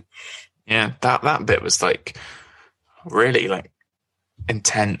Bane. Yeah, that bit was like really like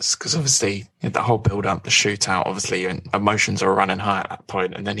intense, because obviously the whole build up, the shootout, obviously emotions are running high at that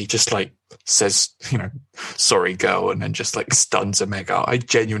point, and then he just like says, sorry girl, and then just like stuns Omega. I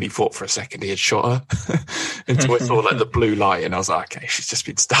genuinely thought for a second he had shot her until I saw like the blue light, and I was like, okay, she's just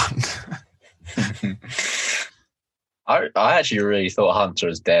been stunned. I actually really thought Hunter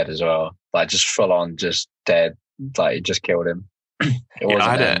was dead as well, like just full on just dead, like it just killed him.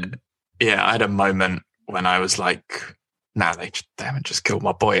 I had a moment when I was like, nah, they haven't just killed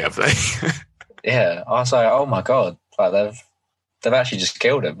my boy, have they? Yeah, I was like, oh my god, like they've actually just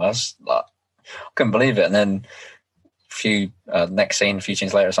killed him. I was like, I couldn't believe it. And then next scene, a few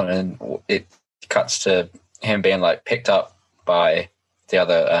scenes later or something, it cuts to him being like picked up by the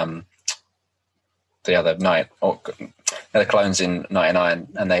other clones in 99,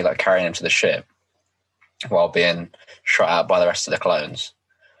 and they like carrying him to the ship while being shot out by the rest of the clones.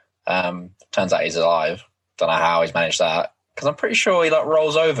 Turns out he's alive. Don't know how he's managed that, because I'm pretty sure he like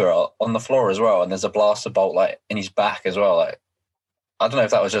rolls over on the floor as well, and there's a blaster bolt like in his back as well. Like, I don't know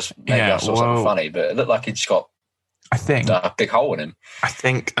if that was just maybe I saw something funny, but it looked like he just got a big hole in him. I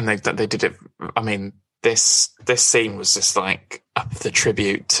think, and they did it. I mean, this scene was just like the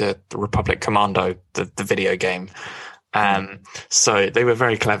tribute to the Republic Commando, the video game. So they were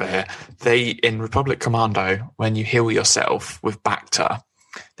very clever here. In Republic Commando, when you heal yourself with Bacta,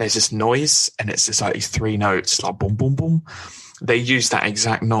 there's this noise, and it's just like these 3 notes, like boom, boom, boom. They used that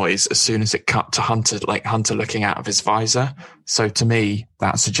exact noise as soon as it cut to Hunter, like Hunter looking out of his visor. So to me,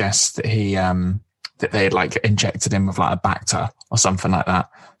 that suggests that that they had like injected him with like a Bacta or something like that.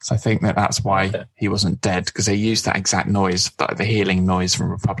 So I think that's why he wasn't dead, because they used that exact noise, the healing noise from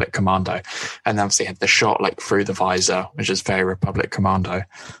Republic Commando. And obviously had the shot like through the visor, which is very Republic Commando.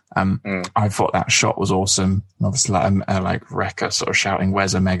 I thought that shot was awesome. And obviously like Wrecker sort of shouting,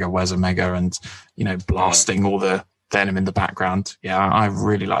 where's Omega, and, blasting all the enemy in the background. Yeah, I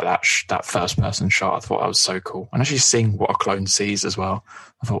really like that first person shot. I thought that was so cool. And actually seeing what a clone sees as well,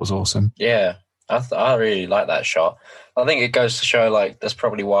 I thought was awesome. Yeah. I really like that shot. I think it goes to show, like, that's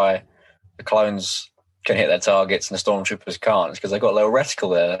probably why the clones can hit their targets and the stormtroopers can't. It's because they've got a little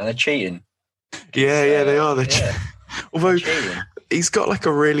reticle there and they're cheating. Yeah, they are. Although he's got like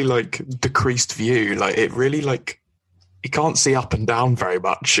a really like decreased view. Like it really like he can't see up and down very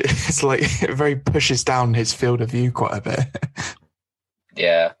much. It's like it very pushes down his field of view quite a bit.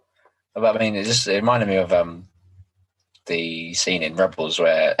 Yeah, but I mean, it reminded me of the scene in Rebels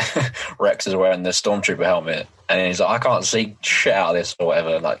where Rex is wearing the Stormtrooper helmet and he's like, I can't see shit out of this or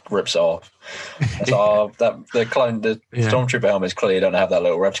whatever, and like rips it off. So the Stormtrooper helmets clearly don't have that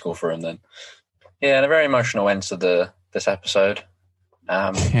little reticle for him then. Yeah, and a very emotional end to this episode.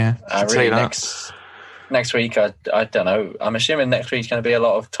 Really next week, I don't know. I'm assuming next week's going to be a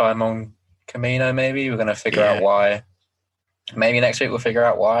lot of time on Kamino, maybe. We're going to figure out why. Maybe next week we'll figure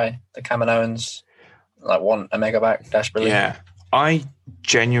out why the Kaminoans like want Omega back desperately. Yeah, I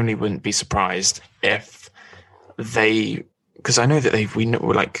genuinely wouldn't be surprised if they, because I know that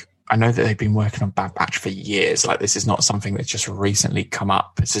I know that they've been working on Bad Batch for years. Like this is not something that's just recently come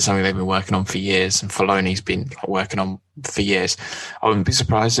up. This is something they've been working on for years, and Filoni's been working on for years. I wouldn't be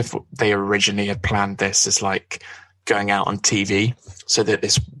surprised if they originally had planned this as like going out on TV, so that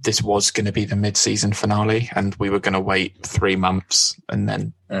this was going to be the mid-season finale, and we were going to wait 3 months, and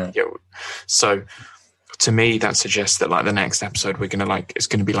then so to me that suggests that like the next episode we're going to it's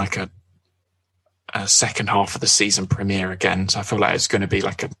going to be like a second half of the season premiere again. So I feel like it's going to be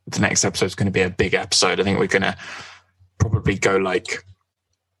like the next episode is going to be a big episode. I think we're going to probably go like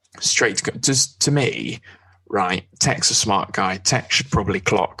straight to me, right? Tech's a smart guy. Tech should probably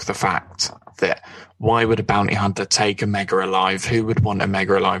clock the fact that why would a bounty hunter take Omega alive? Who would want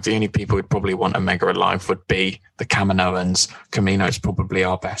Omega alive? The only people who'd probably want Omega alive would be the Kaminoans. Kamino's probably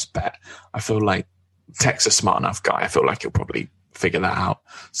our best bet. I feel like Tech's a smart enough guy. I feel like he'll probably figure that out.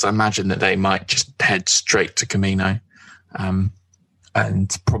 So I imagine that they might just head straight to Kamino,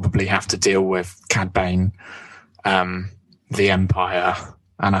 and probably have to deal with Cad Bane, the Empire.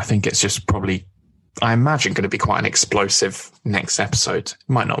 And I think it's just probably, I imagine, going to be quite an explosive next episode. It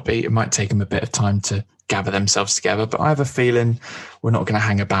might not be. It might take them a bit of time to gather themselves together, but I have a feeling we're not going to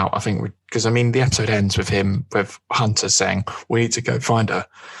hang about. I think because the episode ends with Hunter saying, we need to go find her.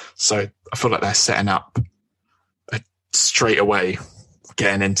 So I feel like they're setting up straight away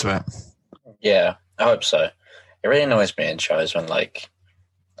getting into it. Yeah, I hope so. It really annoys me in shows when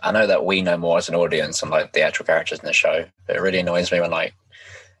I know that we know more as an audience than the actual characters in the show, but it really annoys me when it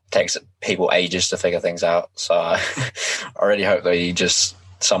takes people ages to figure things out. So I really hope that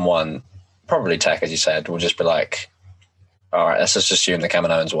someone, probably Tech, as you said, will just be like, all right, let's just assume the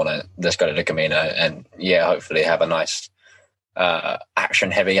Kaminoans want it. Let's go to the Kamino, and hopefully have a nice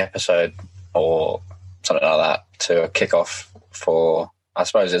action-heavy episode or something like that to kick off for, I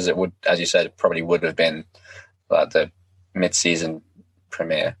suppose, as you said, probably would have been the mid-season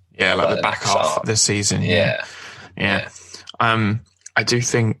premiere. Yeah, the back half of the season. Yeah. I do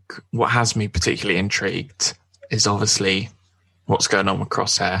think what has me particularly intrigued is obviously what's going on with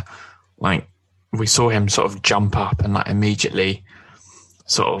Crosshair. We saw him sort of jump up and immediately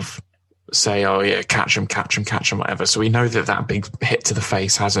sort of say, oh yeah, catch him, whatever. So we know that big hit to the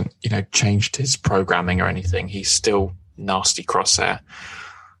face hasn't, changed his programming or anything. He's still nasty Crosshair.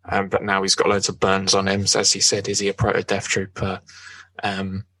 But now he's got loads of burns on him. So as he said, is he a proto-death trooper?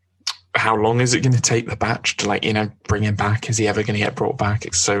 How long is it going to take the batch to bring him back? Is he ever going to get brought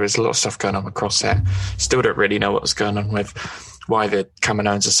back? So there's a lot of stuff going on with Crosshair. Still don't really know what's going on with why the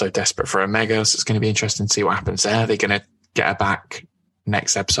Kaminoans are so desperate for Omega. So it's going to be interesting to see what happens there. They're going to get her back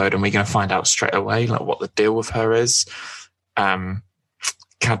next episode, and we're going to find out straight away what the deal with her is.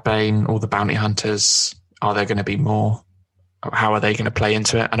 Cad Bane, all the bounty hunters, are there going to be more? How are they going to play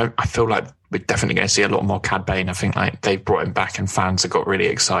into it? I feel like we're definitely going to see a lot more Cad Bane. I think they brought him back and fans have got really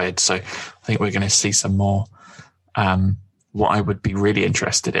excited. So I think we're going to see some more. What I would be really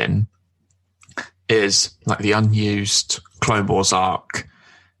interested in is the unused Clone Wars arc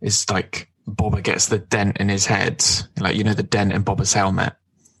is Boba gets the dent in his head, the dent in Boba's helmet.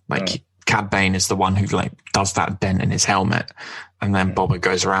 Cad Bane is the one who does that dent in his helmet, and then Boba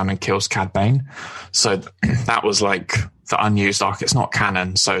goes around and kills Cad Bane. So that was the unused arc. It's not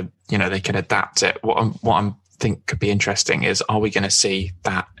canon, so they can adapt it. What I'm think could be interesting is, are we going to see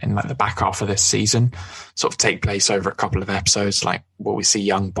that in the back half of this season sort of take place over a couple of episodes? Will we see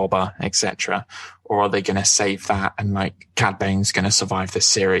young Boba, etc., or are they going to save that and Cad Bane's going to survive this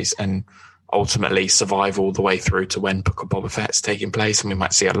series and ultimately survive all the way through to when Book of Boba Fett's taking place, and we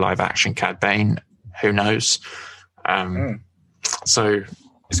might see a live action Cad Bane? Who knows? So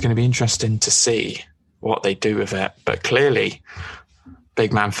it's going to be interesting to see what they do with it. But clearly,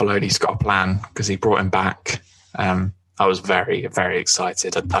 big man Filoni's got a plan because he brought him back. I was very, very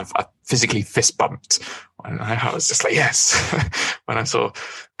excited. I physically fist bumped. And I was just yes. When I saw,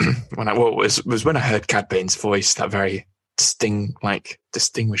 when I heard Cad Bane's voice, that very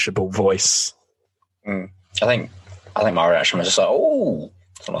distinguishable voice. I think my reaction was just like, oh,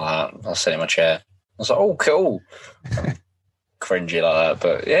 something like that. I was sitting in my chair. I was like, oh, cool. Cringy like that.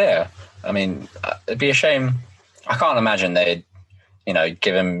 But yeah, I mean, it'd be a shame. I can't imagine they'd,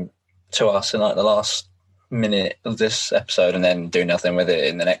 give him to us in like the last minute of this episode and then do nothing with it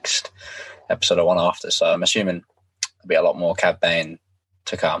in the next episode or one after. So I'm assuming there'll be a lot more Cad Bane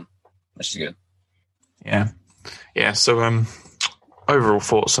to come, which is good. Yeah. Yeah. So, overall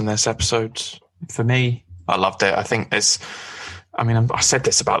thoughts on this episode? For me, I loved it. I think I said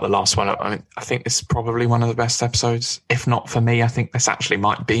this about the last one. I think this is probably one of the best episodes. If not for me, I think this actually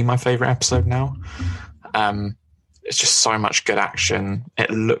might be my favorite episode now. It's just so much good action.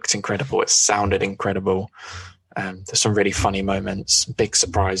 It looked incredible. It sounded incredible. There's some really funny moments, big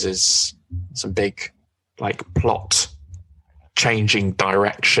surprises, some big plot changing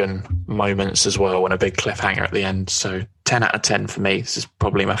direction moments as well, and a big cliffhanger at the end. So 10 out of 10 for me. This is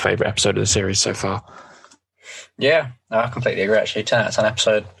probably my favorite episode of the series so far. Yeah, I completely agree. Actually, 10 out of 10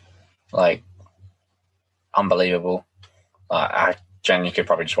 episode, unbelievable. I genuinely could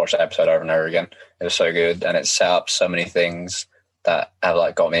probably just watch that episode over and over again. It was so good, and it set up so many things that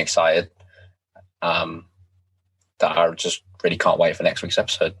have got me excited. That I just really can't wait for next week's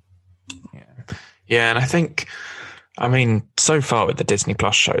episode. Yeah, and I think, so far with the Disney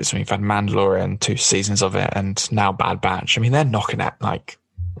Plus shows, we've had Mandalorian, 2 seasons of it, and now Bad Batch. They're knocking it.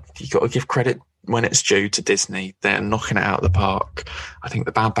 You got to give credit when it's due to Disney. They're knocking it out of the park. I think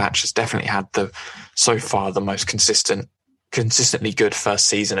the Bad Batch has definitely had so far the most consistently good first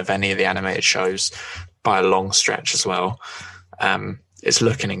season of any of the animated shows by a long stretch as well. It's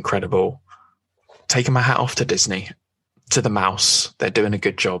looking incredible. Taking my hat off to Disney, to the mouse. They're doing a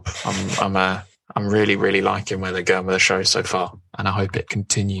good job. I'm really, really liking where they're going with the show so far, and I hope it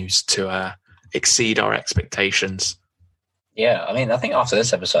continues to exceed our expectations. Yeah, I think after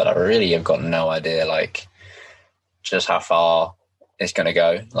this episode, I really have got no idea, just how far it's going to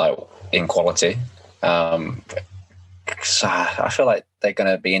go, in quality. So I feel like they're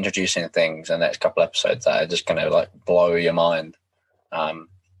going to be introducing things in the next couple episodes that are just going to blow your mind,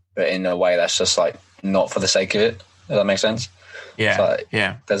 but in a way that's just not for the sake of it. Does that make sense?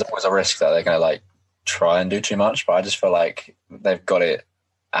 Yeah, There's always a risk that they're going to try and do too much, but I just feel like they've got it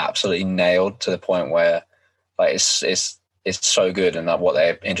absolutely nailed to the point where it's so good, and what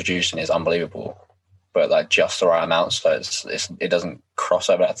they're introducing is unbelievable, but just the right amount, so it doesn't cross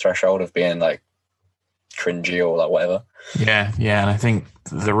over that threshold of being cringy or whatever. Yeah, and I think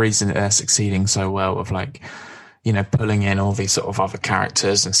the reason that they're succeeding so well of pulling in all these sort of other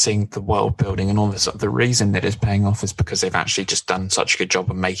characters and seeing the world building and all this, the reason that it's paying off is because they've actually just done such a good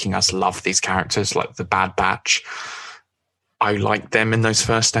job of making us love these characters, like the Bad Batch. I liked them in those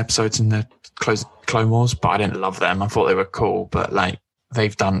first episodes in the Clone Wars, but I didn't love them. I thought they were cool, but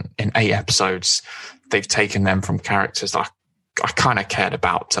they've done in 8 episodes, they've taken them from characters that I kind of cared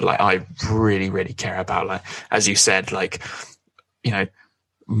about to I really, really care about. As you said,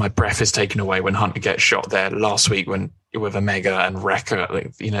 my breath is taken away when Hunter gets shot there last week with Omega and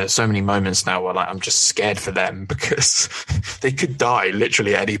Wrecker. So many moments now where I'm just scared for them because they could die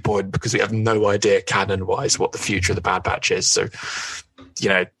literally at any point because we have no idea canon wise what the future of the Bad Batch is. So,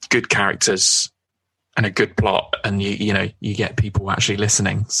 good characters and a good plot, and you get people actually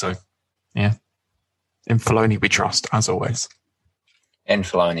listening. So, yeah, in Filoni we trust, as always. In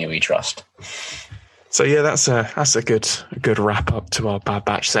Filoni we trust. So yeah, that's a good wrap up to our Bad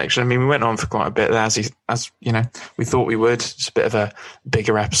Batch section. We went on for quite a bit as we thought we would. It's a bit of a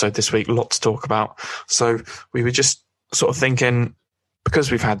bigger episode this week, a lot to talk about. So we were just sort of thinking, because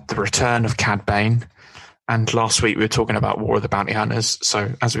we've had the return of Cad Bane, and last week we were talking about War of the Bounty Hunters.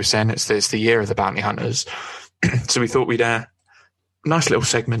 So as we were saying, it's the year of the Bounty Hunters. So we thought we'd nice little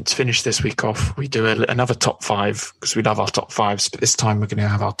segment to finish this week off. We do another top 5 because we love our top 5s, but this time we're going to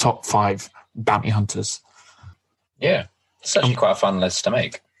have our top 5 bounty hunters. Yeah, it's actually quite a fun list to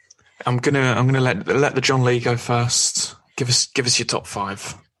make. I'm gonna let the John Lee go first. Give us your top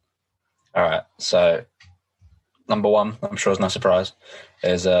 5. All right. So number 1, I'm sure it's no surprise,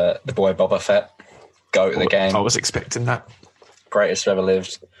 is the boy Boba Fett, GOAT of the game. I was expecting that. Greatest who ever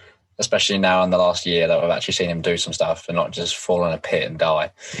lived, especially now in the last year that we've actually seen him do some stuff and not just fall in a pit and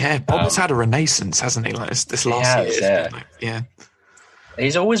die. Yeah, Boba's had a renaissance, hasn't he? This last year. Yeah.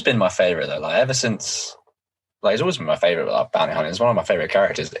 He's always been my favourite though. Ever since, he's always been my favourite bounty hunter. He's one of my favourite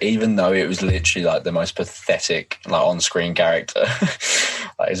characters, even though it was literally the most pathetic on-screen character.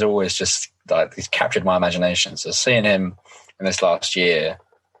 He's always just he's captured my imagination. So seeing him in this last year,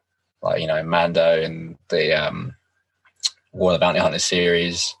 Mando in the War of the Bounty Hunters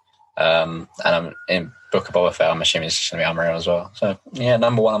series, and I'm in Book of Boba Fett, I'm assuming it's just going to be unreal as well. So, yeah,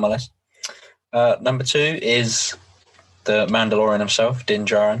 number 1 on my list. Number 2 is the Mandalorian himself, Din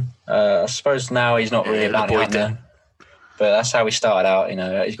Djarin. I suppose now he's not really a bounty hunter, but that's how he started out.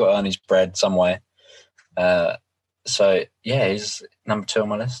 He's got to earn his bread some way. So, yeah, he's number 2 on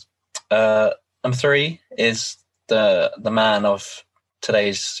my list. Number 3 is the man of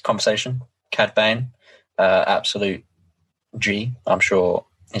today's conversation, Cad Bane. Absolute G. I'm sure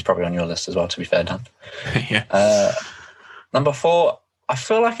he's probably on your list as well, to be fair, Dan. Yeah. Number 4, I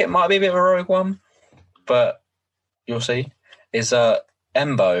feel like it might be a bit of a rogue one, but you'll see, is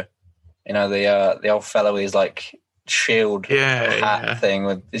Embo. The old fellow with his like shield hat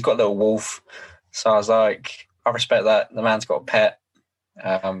thing. He's got a little wolf. So I was like, I respect that. The man's got a pet.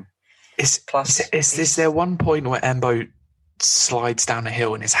 Is there one point where Embo slides down a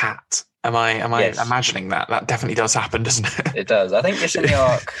hill in his hat? Am I imagining that? That definitely does happen, doesn't it? It does. I think it's in the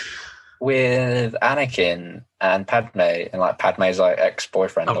arc with Anakin and Padme, and like Padme's like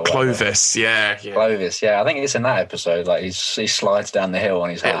ex-boyfriend. Oh, Clovis, yeah. Clovis, yeah. I think it's in that episode. Like he slides down the hill on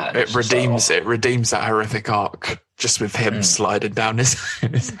his hat. It redeems that horrific arc just with him sliding down his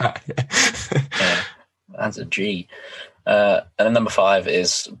hat. Yeah, that's a G. And then number 5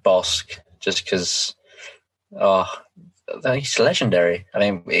 is Bossk, just because he's legendary. I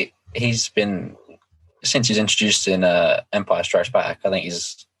mean, he's been, since he's introduced in Empire Strikes Back, I think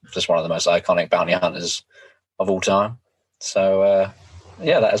he's just one of the most iconic bounty hunters of all time. So,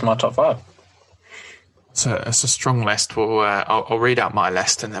 that is my top 5. So it's a strong list. I'll read out my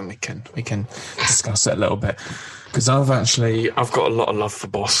list and then we can discuss it a little bit, because I've got a lot of love for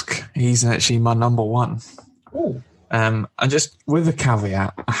Bossk. He's actually my number 1. Ooh. And just with a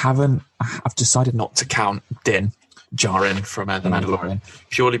caveat, I've decided not to count Din Djarin from The Mandalorian,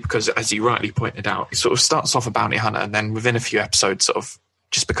 purely because, as you rightly pointed out, he sort of starts off a bounty hunter and then within a few episodes sort of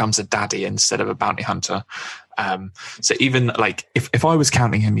just becomes a daddy instead of a bounty hunter. So even like if I was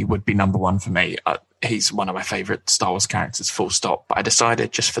counting him, he would be number 1 for me. He's one of my favorite Star Wars characters, full stop. But I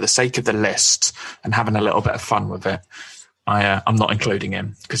decided, just for the sake of the list and having a little bit of fun with it, I'm not including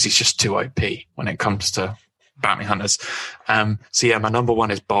him because he's just too OP when it comes to bounty hunters. So yeah, my number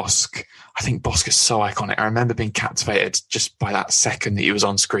 1 is Bossk. I think Bossk is so iconic. I remember being captivated just by that second that he was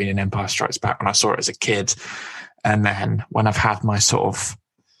on screen in Empire Strikes Back when I saw it as a kid. And then when I've had my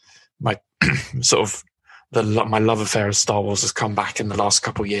my love affair of Star Wars has come back in the last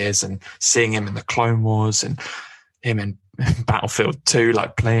couple of years, and seeing him in the Clone Wars and him in Battlefield 2,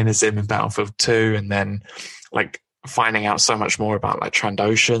 like playing as him in Battlefield 2, and then like finding out so much more about like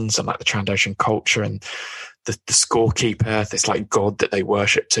Trandoshans and like the Trandoshan culture and the scorekeeper, this like god that they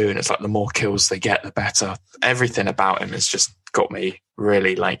worship to, and it's like the more kills they get, the better. Everything about him has just got me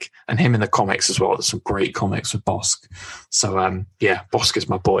really like, and him in the comics as well. There's some great comics with Bossk. So Bossk is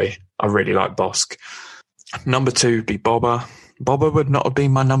my boy. I really like Bossk. Number 2 would be Boba. Boba would not have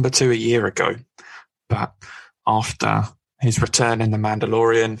been my number 2 a year ago, but after his return in The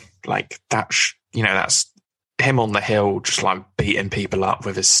Mandalorian, like that's him on the hill, just like beating people up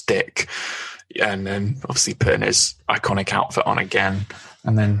with his stick, and then obviously putting his iconic outfit on again.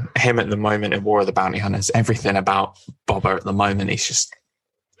 And then him at the moment in War of the Bounty Hunters, everything about Boba at the moment, he's just,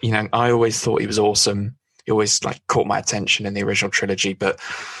 I always thought he was awesome. He always like caught my attention in the original trilogy, but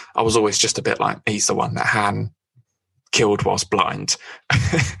I was always just a bit like, he's the one that Han killed whilst blind.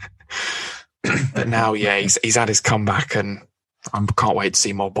 But now, he's had his comeback, and I can't wait to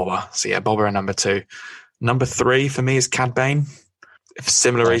see more Boba. So yeah, Boba at number 2. Number 3 for me is Cad Bane. For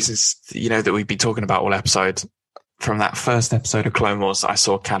similar reasons, that we've been talking about all episode. From that first episode of Clone Wars, I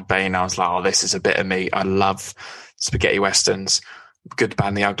saw Cad Bane. I was like, oh, this is a bit of me. I love spaghetti westerns. Good, Bad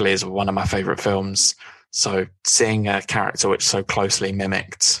and the Ugly is one of my favorite films. So seeing a character which so closely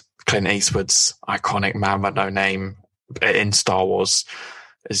mimicked Clint Eastwood's iconic Man with No Name in Star Wars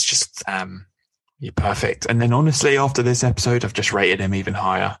is just perfect. And then honestly, after this episode, I've just rated him even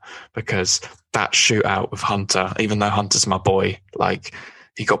higher, because that shootout with Hunter, even though Hunter's my boy, like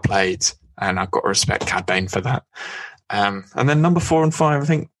he got played, and I've got to respect Cad Bane for that. And then number 4 and 5, I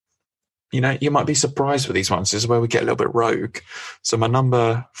think, you might be surprised with these ones. This is where we get a little bit rogue. So my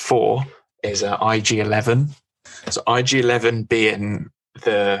number 4 is IG-11. So IG-11 being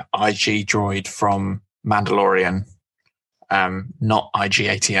the IG droid from Mandalorian, not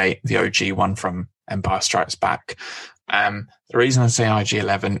IG-88, the OG one from Empire Strikes Back. The reason I say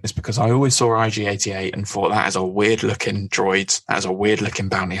IG-11 is because I always saw IG-88 and thought that is a weird-looking droid, that is a weird-looking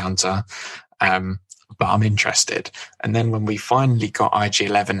bounty hunter, but I'm interested. And then when we finally got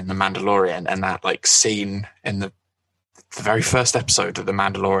IG-11 in The Mandalorian, and that like scene in the very first episode of The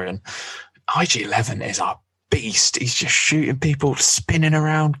Mandalorian, IG-11 is a beast. He's just shooting people, spinning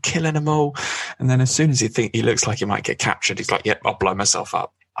around, killing them all. And then as soon as you think he looks like he might get captured, he's like, yep, I'll blow myself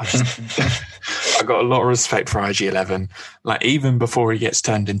up. I got a lot of respect for IG-11. Like, even before he gets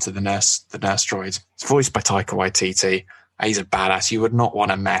turned into the nurse droid, it's voiced by Taika Waititi. He's a badass. You would not want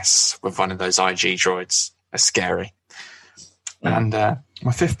to mess with one of those IG droids. They're scary. And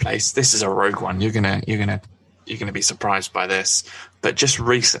my fifth place, this is a rogue one. You're gonna be surprised by this. But just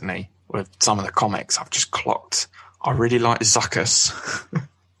recently, with some of the comics, I've just clocked, I really like Zuckuss.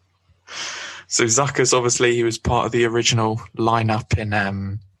 So Zuckuss, obviously, he was part of the original lineup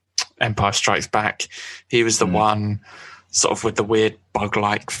in Empire Strikes Back. He was the one sort of with the weird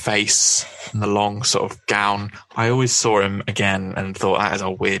bug-like face and the long sort of gown. I always saw him again and thought, that is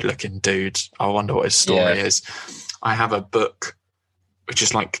a weird-looking dude. I wonder what his story is. I have a book which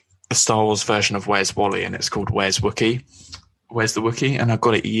is like the Star Wars version of Where's Wally, and it's called Where's Wookiee? Where's the Wookiee? And I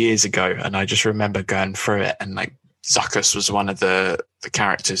got it years ago, and I just remember going through it, and like Zuckuss was one of the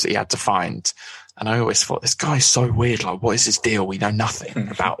characters that he had to find. And I always thought, this guy's so weird. Like, what is his deal? We know nothing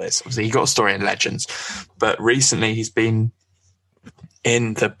about this. Obviously, he got a story in Legends, but recently he's been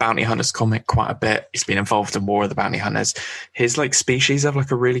in the Bounty Hunters comic quite a bit. He's been involved in War of the Bounty Hunters. His like species have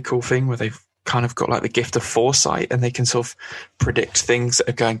like a really cool thing where they've kind of got like the gift of foresight, and they can sort of predict things that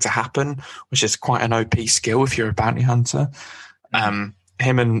are going to happen, which is quite an OP skill if you're a bounty hunter. Him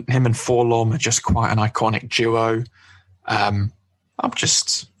and 4-LOM are just quite an iconic duo.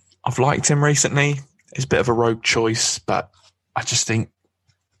 I've liked him recently. He's a bit of a rogue choice, but I just think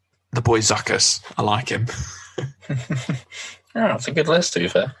the boy Zuckuss, I like him. It's a good list, to be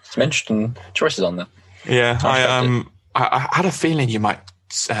fair. Some interesting choices on there. Yeah, I had a feeling you might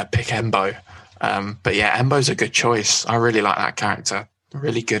pick Embo. But yeah, Embo's a good choice. I really like that character.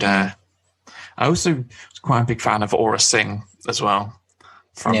 Really good. I also was quite a big fan of Aura Singh as well,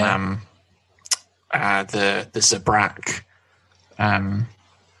 from the Zabrak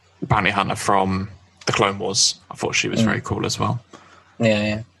bounty hunter from the Clone Wars. I thought she was very cool as well.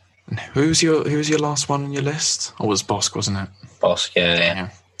 Yeah. And who was your last one on your list? Or was Bosk, wasn't it? Bosk, yeah.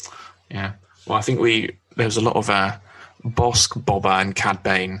 Well, I think there was a lot of Bosk, Boba, and Cad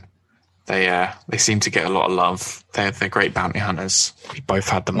Bane. They seem to get a lot of love. They're great bounty hunters. We both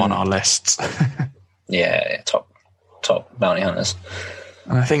had them on our lists. Yeah, top bounty hunters.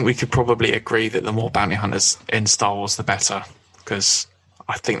 And I think we could probably agree that the more bounty hunters in Star Wars, the better, because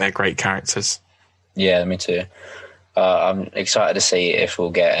I think they're great characters. Yeah, me too. I'm excited to see if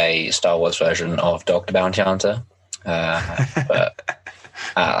we'll get a Star Wars version of Dog the Bounty Hunter. But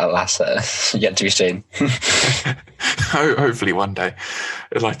alas, yet to be seen. Hopefully one day,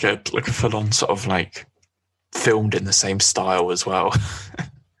 like a full-on sort of like filmed in the same style as well.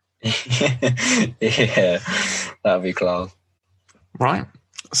 Yeah, that'd be class. Right,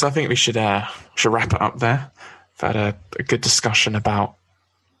 so I think we should wrap it up there. We've had a good discussion about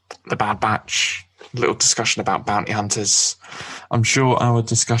the Bad Batch, a little discussion about bounty hunters. I'm sure our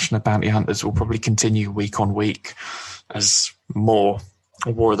discussion of bounty hunters will probably continue week on week as more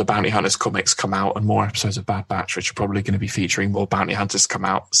War of the Bounty Hunters comics come out and more episodes of Bad Batch, which are probably going to be featuring more bounty hunters, come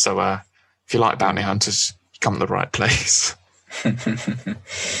out. So if you like bounty hunters, you come to the right place.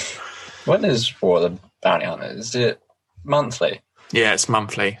 When is War of the Bounty Hunters? Is it monthly? Yeah, it's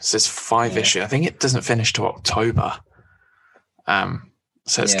monthly. So it's 5 issue. I think it doesn't finish till October.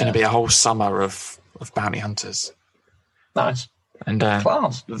 So it's going to be a whole summer of bounty hunters. Nice. And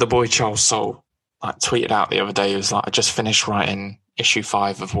class. The boy Charles Soule tweeted out the other day, he was like, I just finished writing issue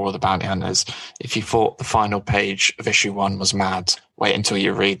 5 of War of the Bounty Hunters. If you thought the final page of issue 1 was mad, wait until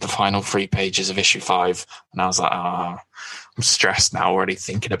you read the final 3 pages of issue 5. And I was like, I'm stressed now already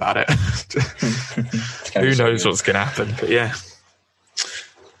thinking about it. Who knows what's going to happen? But yeah.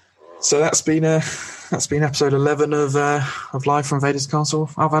 So that's been episode 11 of Live from Vader's Castle.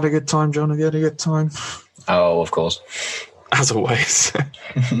 I've had a good time, John. Have you had a good time? Oh, of course. As always.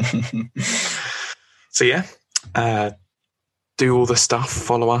 So yeah, do all the stuff.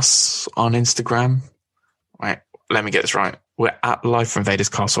 Follow us on Instagram. Right, let me get this right. We're at Live from Vader's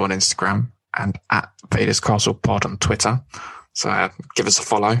Castle on Instagram and at Vader's Castle Pod on Twitter. So give us a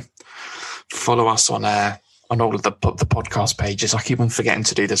follow. Follow us on all of the podcast pages. I keep on forgetting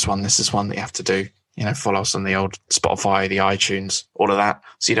to do this one. This is one that you have to do. Follow us on the old Spotify, the iTunes, all of that,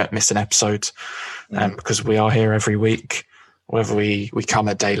 so you don't miss an episode. Because we are here every week. Whether we come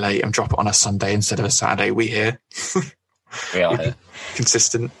a day late and drop it on a Sunday instead of a Saturday, we here. We are here.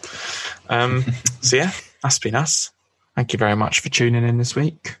 Consistent. So yeah, that's been us. Thank you very much for tuning in this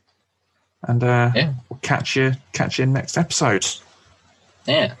week. And we'll catch you in next episode.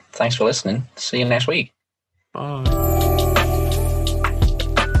 Yeah, thanks for listening. See you next week. Bye.